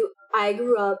compared to I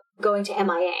grew up going to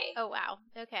MIA. Oh, wow.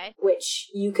 Okay. Which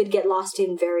you could get lost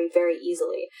in very, very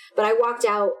easily. But I walked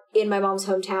out in my mom's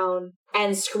hometown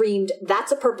and screamed,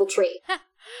 "That's a purple tree."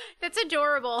 That's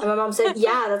adorable. And my mom said,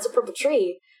 "Yeah, that's a purple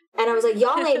tree." And I was like,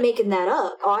 y'all ain't making that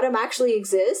up. Autumn actually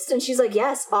exists? And she's like,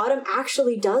 yes, autumn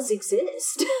actually does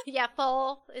exist. Yeah,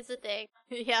 fall is a thing.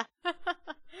 Yeah.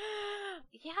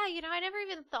 Yeah, I never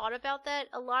even thought about that.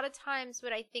 A lot of times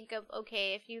when I think of,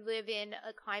 okay, if you live in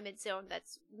a climate zone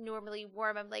that's normally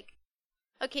warm, I'm like,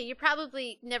 okay, you've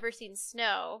probably never seen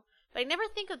snow. But I never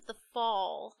think of the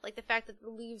fall, like the fact that the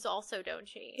leaves also don't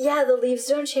change. Yeah, the leaves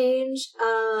don't change.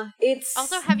 It's...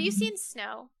 Also, have you seen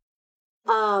snow?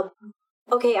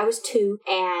 Okay, I was 2,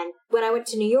 and when I went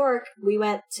to New York, we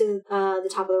went to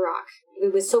the top of the rock.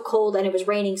 It was so cold and it was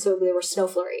raining, so there were snow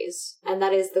flurries. And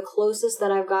that is the closest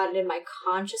that I've gotten in my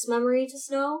conscious memory to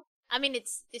snow. I mean,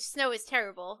 snow is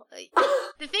terrible.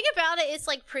 The thing about it is,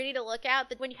 like, pretty to look at,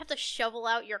 but when you have to shovel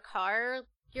out your car,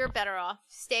 you're better off.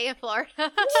 Stay in Florida.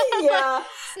 Yeah.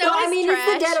 Snow is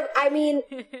trash.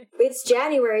 It's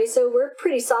January, so we're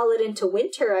pretty solid into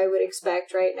winter, I would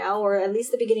expect right now, or at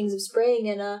least the beginnings of spring,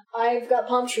 and I've got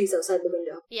palm trees outside the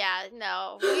window. Yeah,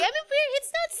 no.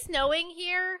 It's not snowing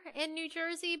here in New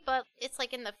Jersey, but it's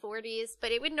like in the 40s,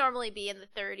 but it would normally be in the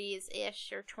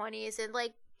 30s-ish or 20s, and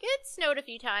like, it snowed a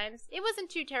few times. It wasn't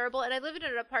too terrible, and I live in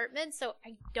an apartment, so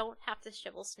I don't have to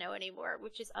shovel snow anymore,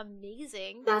 which is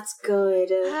amazing. That's good.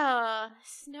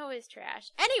 Snow is trash.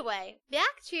 Anyway,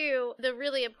 back to the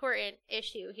really important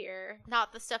issue here.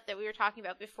 Not the stuff that we were talking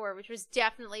about before, which was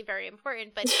definitely very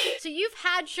important, but so you've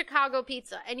had Chicago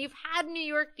pizza, and you've had New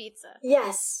York pizza.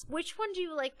 Yes. Which one do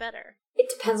you like better? It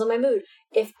depends on my mood.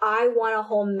 If I want a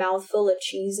whole mouthful of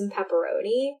cheese and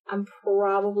pepperoni, I'm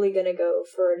probably gonna go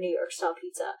for a New York style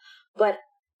pizza. But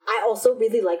I also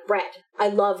really like bread. I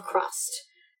love crust.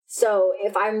 So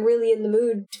if I'm really in the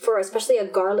mood for especially a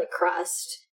garlic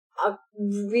crust, a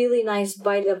really nice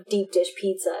bite of deep dish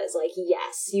pizza is like,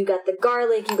 yes, you got the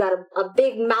garlic, you got a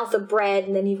big mouth of bread,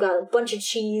 and then you've got a bunch of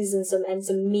cheese and some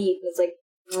meat. And it's like,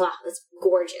 wow, that's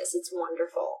gorgeous. It's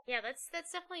wonderful. Yeah, that's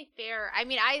definitely fair. I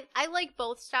mean, I like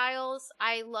both styles.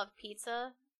 I love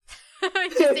pizza.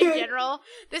 Just in general.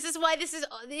 This is why it's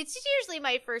usually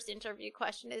my first interview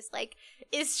question is like,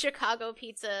 is Chicago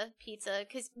pizza?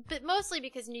 But mostly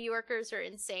because New Yorkers are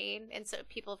insane, and so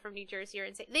people from New Jersey are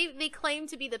insane. They claim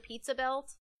to be the pizza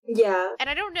belt. Yeah. And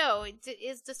I don't know,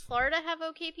 does Florida have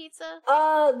okay pizza?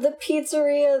 The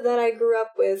pizzeria that I grew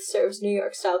up with serves New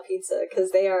York style pizza because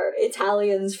they are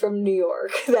Italians from New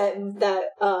York that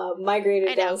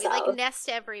migrated down south. I know, we like nest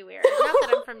everywhere. Not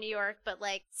that I'm from New York, but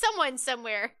like someone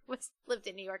somewhere lived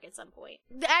in New York at some point.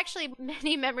 Actually,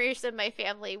 many members of my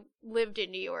family lived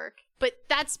in New York, but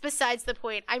that's besides the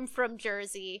point. I'm from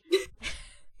Jersey.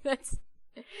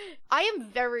 I am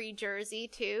very Jersey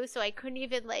too, so I couldn't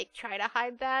even like try to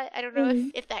hide that. I don't know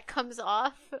if that comes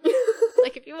off.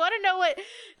 Like if you want to know what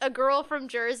a girl from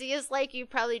Jersey is like, you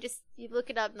probably you look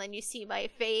it up and then you see my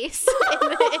face in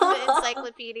the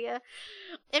encyclopedia.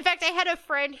 In fact, I had a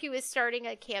friend who was starting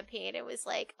a campaign. It was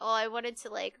like, oh, I wanted to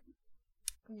like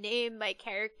name my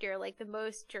character like the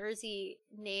most Jersey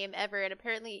name ever, and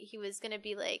apparently he was gonna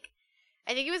be like,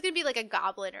 I think he was going to be like a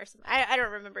goblin or something. I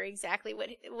don't remember exactly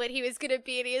what he was going to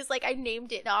be. And he was like, I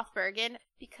named it North Bergen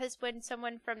because when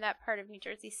someone from that part of New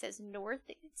Jersey says north,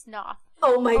 it's North.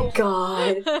 Oh my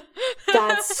God.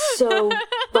 That's so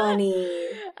funny.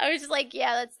 I was just like,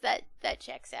 yeah, that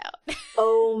checks out.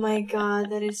 Oh my God.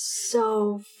 That is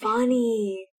so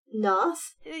funny.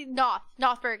 North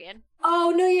Bergen.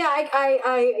 Oh no.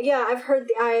 Yeah. I've heard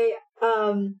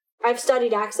I've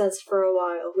studied accents for a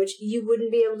while, which you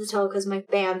wouldn't be able to tell because my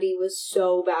Bambi was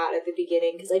so bad at the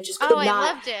beginning because I just could not.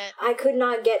 I loved it. I could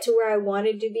not get to where I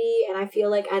wanted to be, and I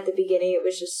feel like at the beginning it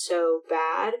was just so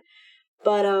bad.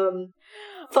 But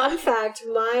fun fact: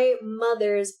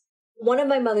 one of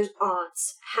my mother's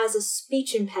aunts has a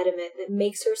speech impediment that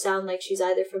makes her sound like she's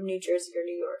either from New Jersey or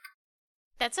New York.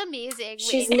 That's amazing.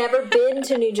 She's never been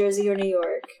to New Jersey or New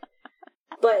York,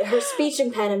 but her speech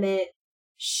impediment.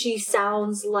 She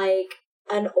sounds like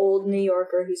an old New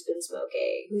Yorker who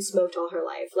smoked all her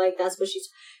life. Like, that's what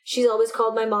she's always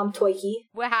called my mom Toiki.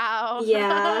 Wow.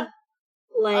 Yeah.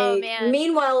 Like, oh, man.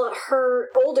 Meanwhile, her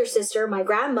older sister, my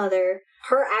grandmother,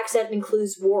 her accent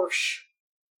includes Warsh.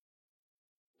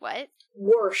 What?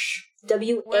 Warsh.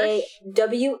 W-A-S-H.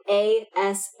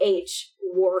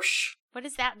 Warsh. What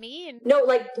does that mean? No,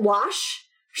 like, wash.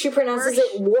 She pronounces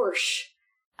it Warsh.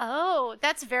 Oh,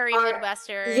 that's very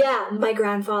Midwestern. Yeah, my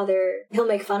grandfather, he'll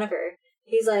make fun of her.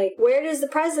 He's like, where does the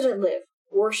president live?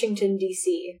 Washington,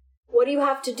 D.C. What do you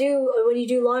have to do when you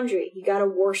do laundry? You gotta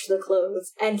wash the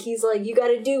clothes. And he's like, you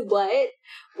gotta do what?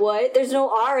 What? There's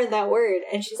no R in that word.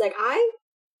 And she's like, I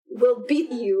will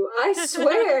beat you. I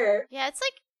swear. Yeah,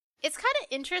 it's kind of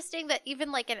interesting that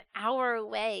even like an hour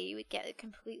away, you would get a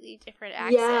completely different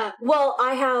accent. Yeah, well,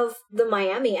 I have the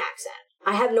Miami accent.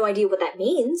 I have no idea what that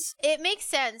means. It makes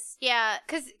sense, yeah,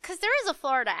 because there is a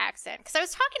Florida accent. Because I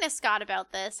was talking to Scott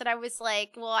about this, and I was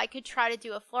like, well, I could try to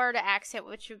do a Florida accent,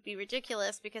 which would be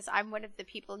ridiculous because I'm one of the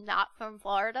people not from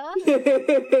Florida.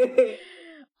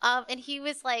 And he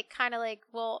was like, kind of like,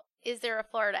 well, is there a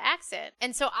Florida accent?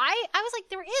 And so I was like,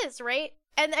 there is, right?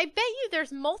 And I bet you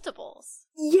there's multiples.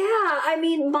 Yeah, I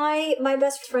mean, my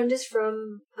best friend is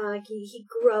from, he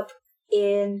grew up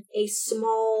in a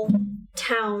small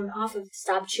town off of,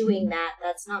 stop chewing that,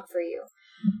 that's not for you.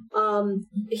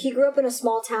 He grew up in a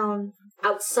small town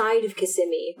outside of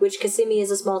Kissimmee, which Kissimmee is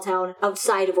a small town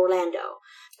outside of Orlando.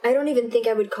 I don't even think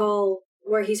I would call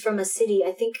where he's from a city.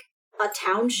 I think a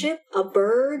township, a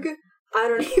burg. I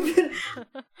don't even...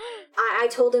 I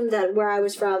told him that where I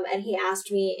was from, and he asked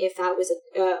me if that was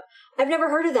a... I've never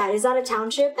heard of that. Is that a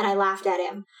township? And I laughed at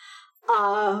him.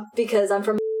 Because I'm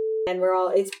from... And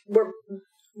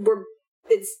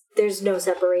there's no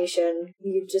separation.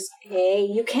 You just, hey,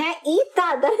 you can't eat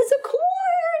that. That is a corn.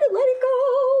 Let it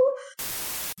go.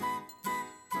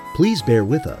 Please bear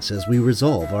with us as we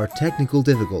resolve our technical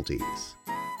difficulties.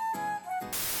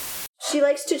 She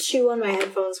likes to chew on my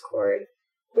headphones cord,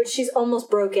 which she's almost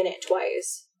broken it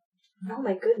twice. Oh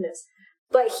my goodness.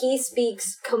 But he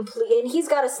speaks and he's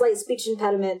got a slight speech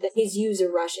impediment that he's use a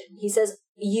Russian. He says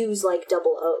use like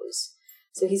double O's.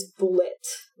 So he's blit.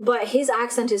 But his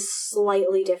accent is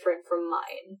slightly different from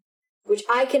mine. Which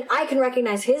I can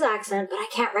recognize his accent, but I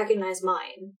can't recognize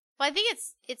mine. Well, I think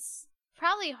it's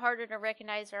probably harder to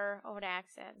recognize our own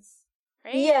accents,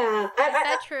 right? Yeah. Is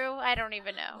that true? I don't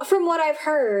even know. From what I've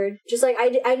heard, just like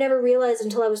I never realized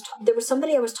until there was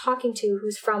somebody I was talking to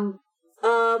who's from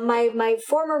My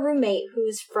former roommate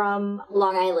who's from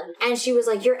Long Island, and she was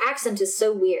like, "Your accent is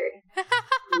so weird."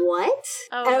 What?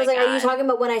 Oh and I was my like, "Are you God. talking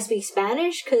about when I speak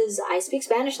Spanish? Because I speak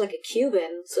Spanish like a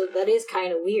Cuban, so that is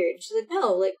kind of weird." She's like,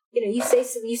 "No, like you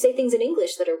say things in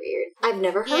English that are weird. I've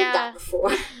never heard Yeah. that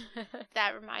before."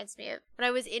 That reminds me of when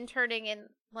I was interning in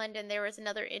London, there was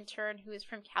another intern who was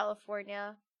from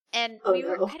California. And Oh, we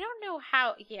were, no. I don't know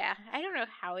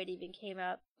how it even came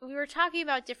up. We were talking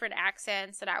about different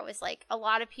accents, and I was like, a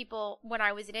lot of people, when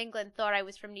I was in England, thought I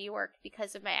was from New York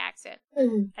because of my accent.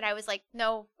 Mhm. And I was like,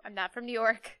 no, I'm not from New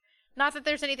York. Not that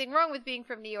there's anything wrong with being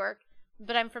from New York,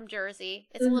 but I'm from Jersey.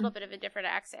 It's a little bit of a different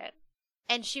accent.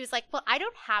 And she was like, well, I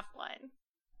don't have one.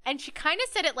 And she kind of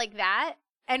said it like that,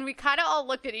 and we kind of all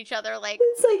looked at each other like,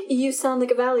 It's like, you sound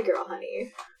like a Valley girl,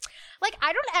 honey. like,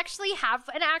 I don't actually have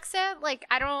an accent. Like,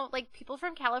 I don't, like, people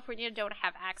from California don't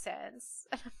have accents.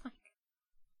 And I'm like,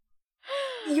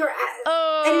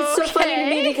 oh, And it's so funny to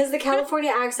me because the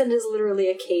California accent is literally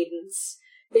a cadence.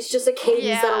 It's just a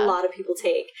cadence that a lot of people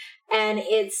take. And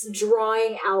it's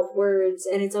drawing out words,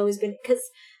 and it's always been, because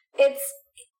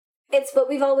it's what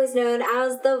we've always known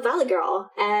as the Valley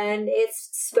Girl. And it's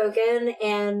spoken,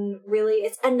 and really,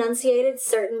 it's enunciated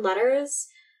certain letters,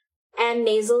 and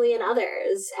nasally in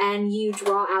others, and you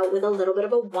draw out with a little bit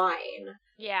of a whine.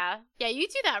 Yeah, you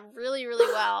do that really,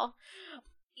 really well.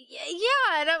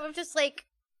 Yeah, and I'm just like,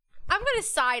 I'm gonna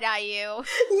side-eye you.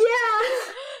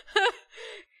 Yeah!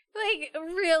 Like,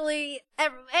 really.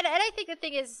 And I think the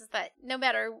thing is that no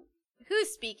matter who's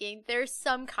speaking, there's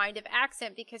some kind of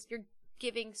accent because you're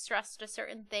giving stress to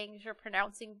certain things, you're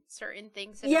pronouncing certain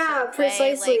things in a certain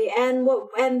precisely. way. Like,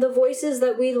 And the voices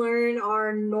that we learn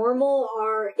are normal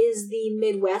is the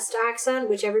Midwest accent,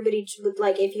 which everybody,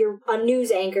 like, if you're a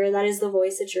news anchor, that is the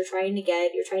voice that you're trying to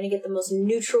get. You're trying to get the most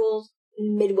neutral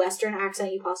Midwestern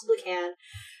accent you possibly can.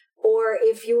 Or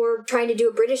if you're trying to do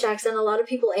a British accent, a lot of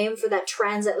people aim for that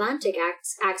transatlantic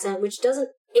accent, which doesn't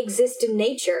exist in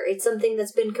nature. It's something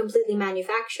that's been completely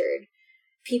manufactured.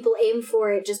 People aim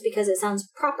for it just because it sounds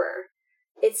proper.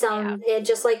 It sounds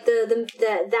just like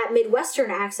that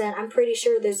Midwestern accent. I'm pretty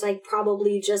sure there's like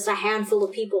probably just a handful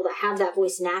of people that have that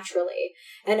voice naturally,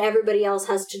 and everybody else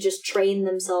has to just train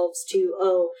themselves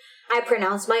to, I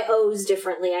pronounce my O's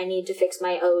differently. I need to fix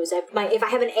my O's. If I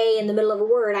have an A in the middle of a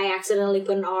word, I accidentally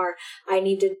put an R. I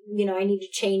need to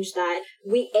change that.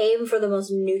 We aim for the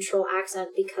most neutral accent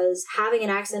because having an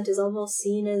accent is almost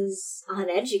seen as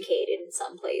uneducated in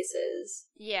some places.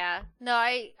 yeah, no,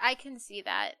 I can see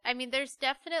that. I mean, there's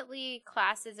definitely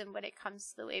classism when it comes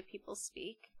to the way people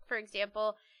speak. For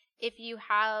example, if you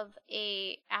have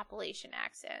a Appalachian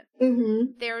accent,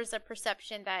 there's a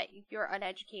perception that you're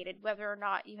uneducated, whether or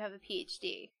not you have a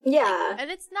PhD. Yeah. And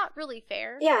it's not really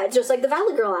fair. Yeah, just like the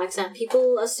Valley Girl accent.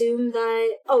 People assume that,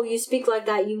 you speak like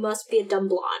that, you must be a dumb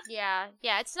blonde. Yeah,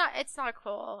 it's not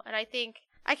cool. And I think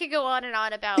I could go on and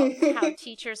on about how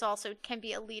teachers also can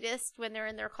be elitist when they're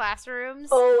in their classrooms.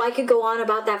 Oh, I could go on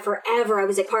about that forever. I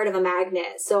was a part of a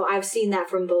magnet, so I've seen that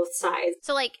from both sides.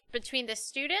 So, like, between the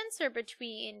students or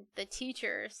between the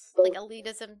teachers? Both. Like,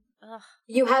 elitism? Ugh.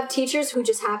 You have teachers who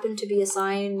just happen to be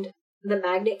assigned the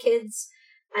magnet kids,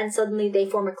 and suddenly they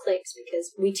form a clique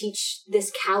because we teach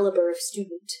this caliber of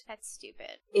student. That's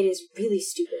stupid. It is really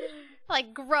stupid.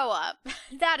 Like, grow up.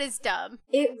 That is dumb.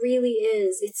 It really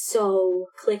is. It's so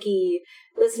cliquey.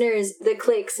 Listeners, the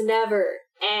cliques never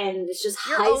end. It's just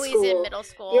You're high always school. in middle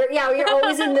school. You're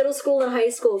always in middle school and high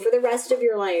school for the rest of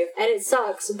your life. And it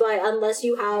sucks, but unless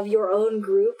you have your own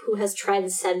group who has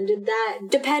transcended that,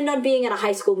 depend on being in a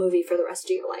high school movie for the rest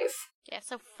of your life. Yeah,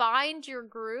 so find your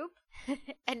group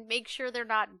and make sure they're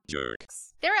not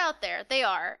jerks. They're out there. They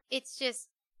are. It's just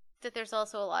that there's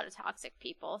also a lot of toxic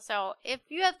people. So if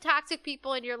you have toxic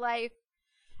people in your life,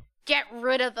 get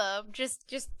rid of them.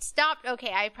 Just stop.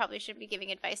 Okay, I probably shouldn't be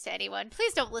giving advice to anyone.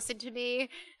 Please don't listen to me.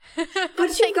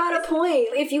 But you've got a point.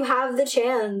 If you have the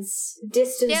chance,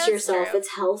 distance yourself. True.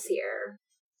 It's healthier.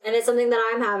 And it's something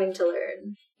that I'm having to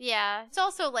learn. Yeah, it's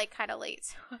also like kind of late,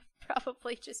 so I'm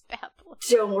probably just babbling.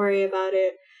 Don't worry about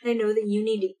it. I know that you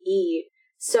need to eat.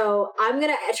 So I'm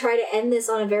going to try to end this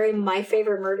on a very My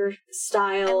Favorite Murder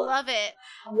style. I love it.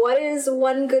 What is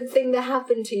one good thing that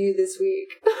happened to you this week?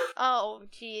 Oh,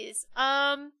 jeez.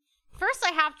 First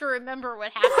I have to remember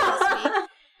what happened this week.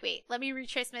 Wait, let me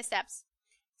retrace my steps.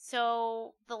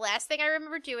 So, the last thing I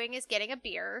remember doing is getting a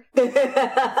beer.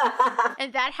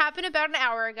 And that happened about an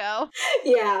hour ago.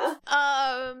 Yeah.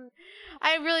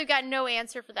 I really got no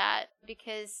answer for that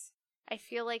because I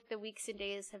feel like the weeks and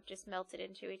days have just melted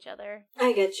into each other.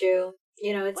 I get you.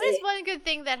 You know, it's What is one good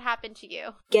thing that happened to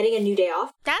you? getting a new day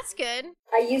off. That's good.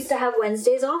 I used to have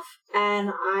Wednesdays off, and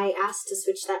I asked to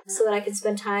switch that so that I could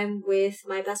spend time with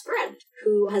my best friend,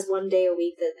 who has one day a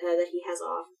week that he has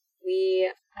off.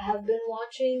 We have been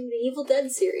watching the Evil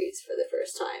Dead series for the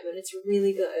first time, and it's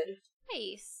really good.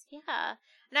 Nice. Yeah.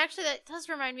 And actually, that does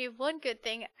remind me of one good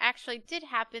thing actually did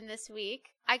happen this week.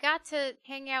 I got to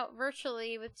hang out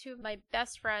virtually with two of my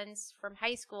best friends from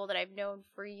high school that I've known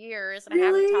for years and I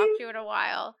Really? haven't talked to in a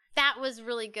while. That was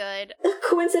really good.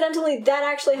 Coincidentally, that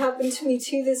actually happened to me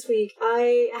too this week.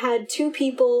 I had two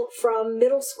people from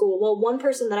middle school. Well, one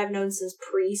person that I've known since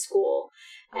preschool,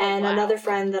 and wow. another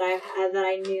friend that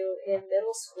I knew in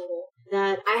middle school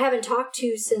that I haven't talked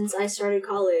to since I started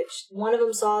college. One of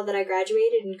them saw that I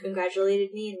graduated and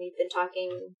congratulated me, and we've been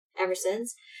talking ever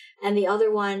since. And the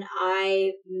other one,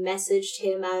 I messaged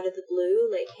him out of the blue,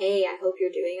 like, hey, I hope you're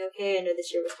doing okay. I know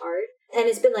this year was hard. And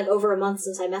it's been like over a month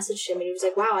since I messaged him, and he was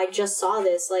like, wow, I just saw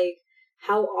this. Like,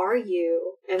 how are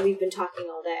you? And we've been talking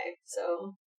all day.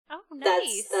 So Oh,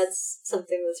 nice. that's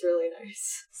something that's really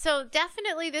nice. So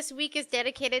definitely this week is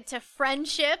dedicated to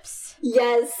friendships.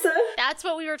 Yes. That's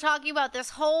what we were talking about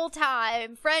this whole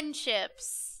time.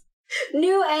 Friendships.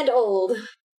 New and old.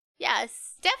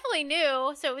 Yes, definitely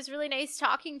new. So it was really nice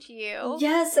talking to you.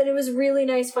 Yes, and it was really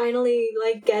nice finally,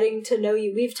 like, getting to know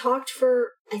you. We've talked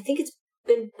for, I think it's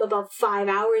been about 5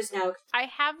 hours now. I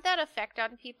have that effect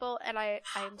on people, and I'm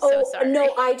so sorry.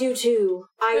 No, I do too.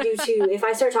 If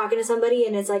I start talking to somebody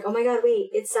and it's like, oh my god, wait,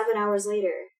 it's 7 hours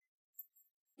later.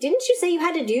 Didn't you say you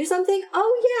had to do something?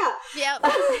 Oh, yeah.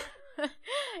 Yep.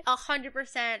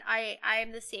 100%. I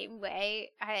am the same way.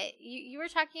 You were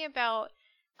talking about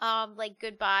like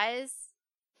goodbyes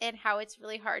and how it's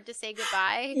really hard to say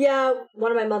goodbye. Yeah,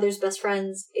 one of my mother's best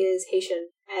friends is Haitian,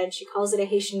 and she calls it a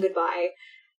Haitian goodbye.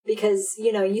 Because,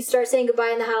 you know, you start saying goodbye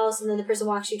in the house, and then the person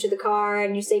walks you to the car,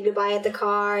 and you say goodbye at the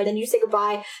car, and then you say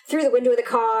goodbye through the window of the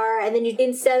car, and then you,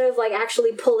 instead of, like,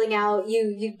 actually pulling out,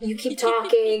 you keep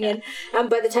talking, and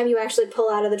by the time you actually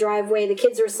pull out of the driveway, the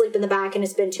kids are asleep in the back, and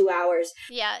it's been 2 hours.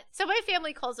 Yeah, so my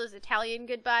family calls those Italian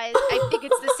goodbyes. I think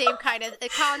it's the same kind of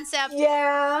concept.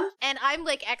 Yeah. And I'm,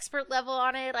 like, expert level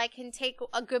on it. I can take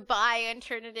a goodbye and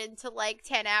turn it into, like,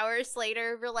 10 hours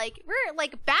later. We're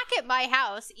back at my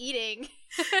house eating.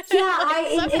 Yeah,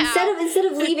 instead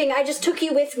of leaving, I just took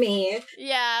you with me.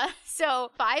 Yeah.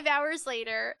 So 5 hours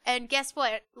later, and guess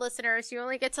what, listeners? You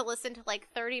only get to listen to like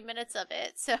 30 minutes of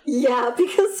it. So yeah,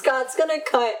 because Scott's gonna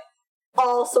cut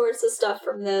all sorts of stuff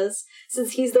from this,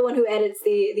 since he's the one who edits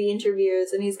the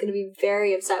interviews, and he's gonna be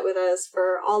very upset with us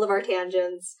for all of our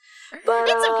tangents. But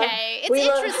it's okay. It's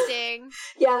interesting.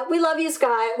 Yeah, we love you,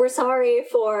 Scott. We're sorry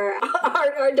for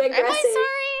our digressing. Am I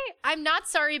sorry? I'm not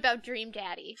sorry about Dream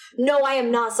Daddy. No, I am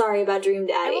not sorry about Dream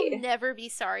Daddy. I will never be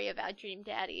sorry about Dream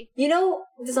Daddy. You know,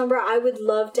 December, I would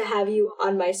love to have you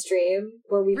on my stream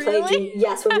where we play Dream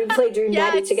Yes.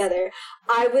 Daddy together.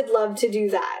 I would love to do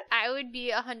that. I would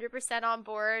be 100% on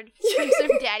board for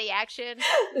some daddy action.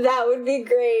 That would be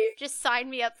great. Just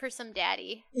sign me up for some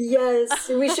daddy. Yes,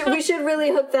 we should really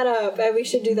hook that up, and we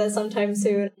should do that sometime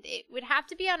soon. It would have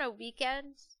to be on a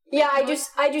weekend. Yeah, I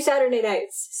do Saturday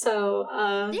nights, so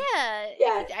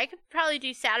yeah. I could probably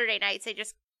do Saturday nights.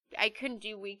 I couldn't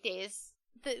do weekdays.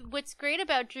 What's great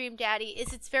about Dream Daddy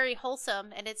is it's very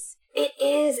wholesome, and it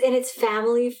is, and it's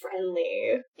family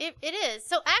friendly. It is.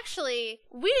 So actually,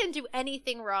 we didn't do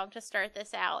anything wrong to start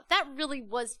this out. That really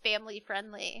was family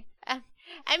friendly.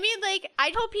 I mean, like,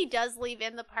 I hope he does leave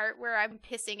in the part where I'm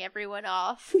pissing everyone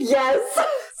off. Yes.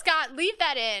 Scott, leave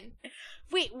that in.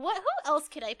 Wait, who else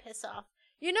can I piss off?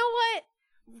 You know what?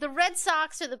 The Red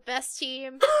Sox are the best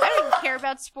team. I don't even care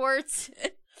about sports.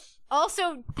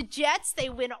 Also, the Jets, they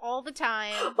win all the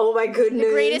time. Oh my goodness.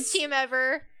 The greatest team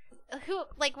ever.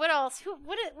 What else?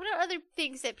 What are other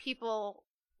things that people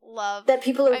love? That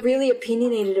people are really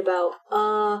opinionated about.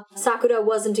 Sakura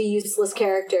wasn't a useless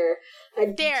character.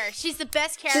 She's the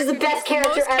best character. She's the best character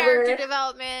most ever. Character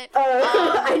development.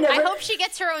 I hope she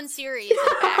gets her own series, in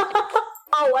fact.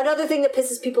 Oh, another thing that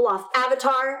pisses people off.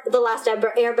 Avatar, The Last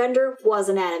Airbender, was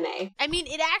an anime. I mean,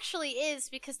 it actually is,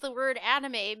 because the word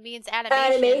anime means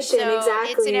animation. Animation, so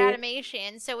exactly. It's an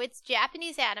animation, so it's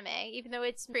Japanese anime, even though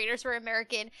its creators were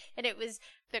American, and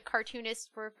the cartoonists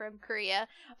were from Korea.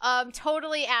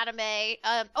 Totally anime.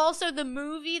 Also, the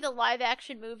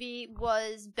live-action movie,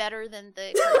 was better than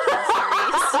the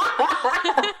cartoon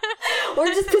series.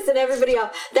 We're just pissing everybody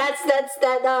off.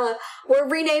 We're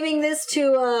renaming this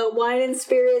to Wine and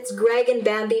Spirits. Greg and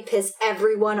Bambi piss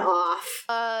everyone off.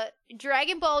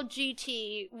 Dragon Ball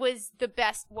GT was the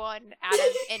best one out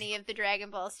of any of the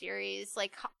Dragon Ball series.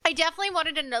 Like, I definitely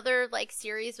wanted another, like,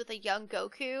 series with a young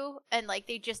Goku, and, like,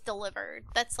 they just delivered.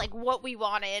 That's, like, what we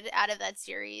wanted out of that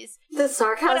series. The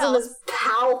sarcasm is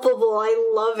palpable.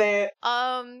 I love it.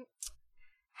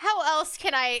 How else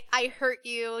can I hurt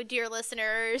you, dear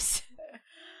listeners?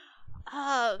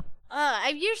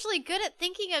 I'm usually good at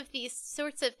thinking of these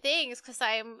sorts of things because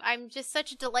I'm just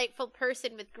such a delightful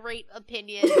person with great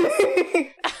opinions.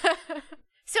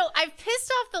 So I've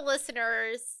pissed off the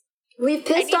listeners. We've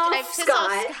pissed off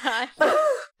Scott.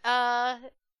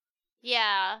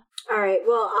 Yeah. All right.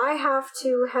 Well, I have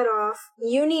to head off.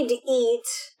 You need to eat.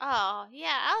 Oh,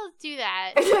 yeah. I'll do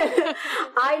that.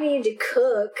 I need to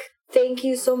cook. Thank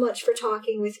you so much for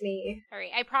talking with me. All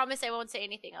right. I promise I won't say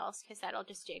anything else because that'll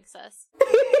just jinx us.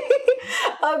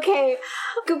 Okay.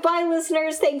 Goodbye,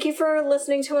 listeners. Thank you for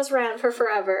listening to us rant for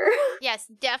forever. Yes,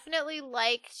 definitely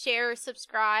like, share,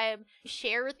 subscribe,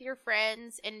 share with your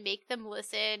friends, and make them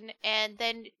listen. And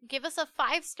then give us a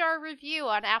 5-star review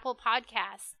on Apple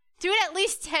Podcasts. Do it at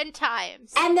least 10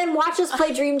 times. And then watch us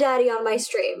play Dream Daddy on my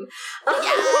stream.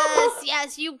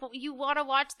 Yes, you want to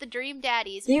watch the Dream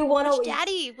Daddies. You want to... Which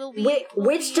daddy will be...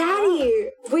 Which daddy?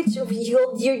 Which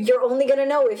you're only going to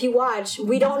know if you watch.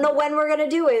 We don't know when we're going to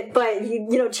do it, but you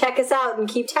know, check us out and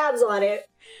keep tabs on it.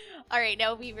 All right,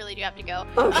 no, we really do have to go.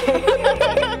 Okay.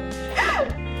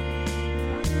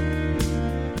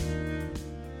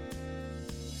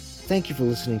 Thank you for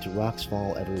listening to Rocks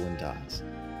Fall, Everyone Dies.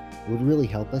 It would really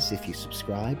help us if you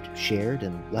subscribed, shared,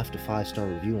 and left a 5-star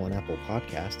review on Apple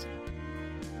Podcasts.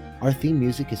 Our theme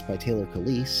music is by Taylor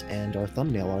Calise, and our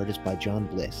thumbnail art is by John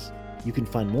Bliss. You can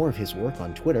find more of his work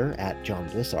on Twitter at John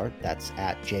Blissart, that's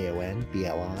at JONBLISSART.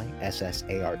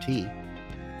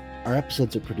 Our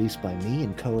episodes are produced by me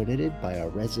and co-edited by our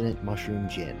resident Mushroom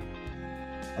Jin.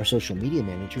 Our social media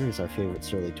manager is our favorite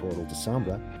surly turtle,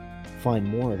 Desambra. Find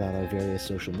more about our various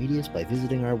social medias by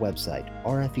visiting our website,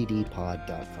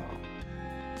 rfedpod.com.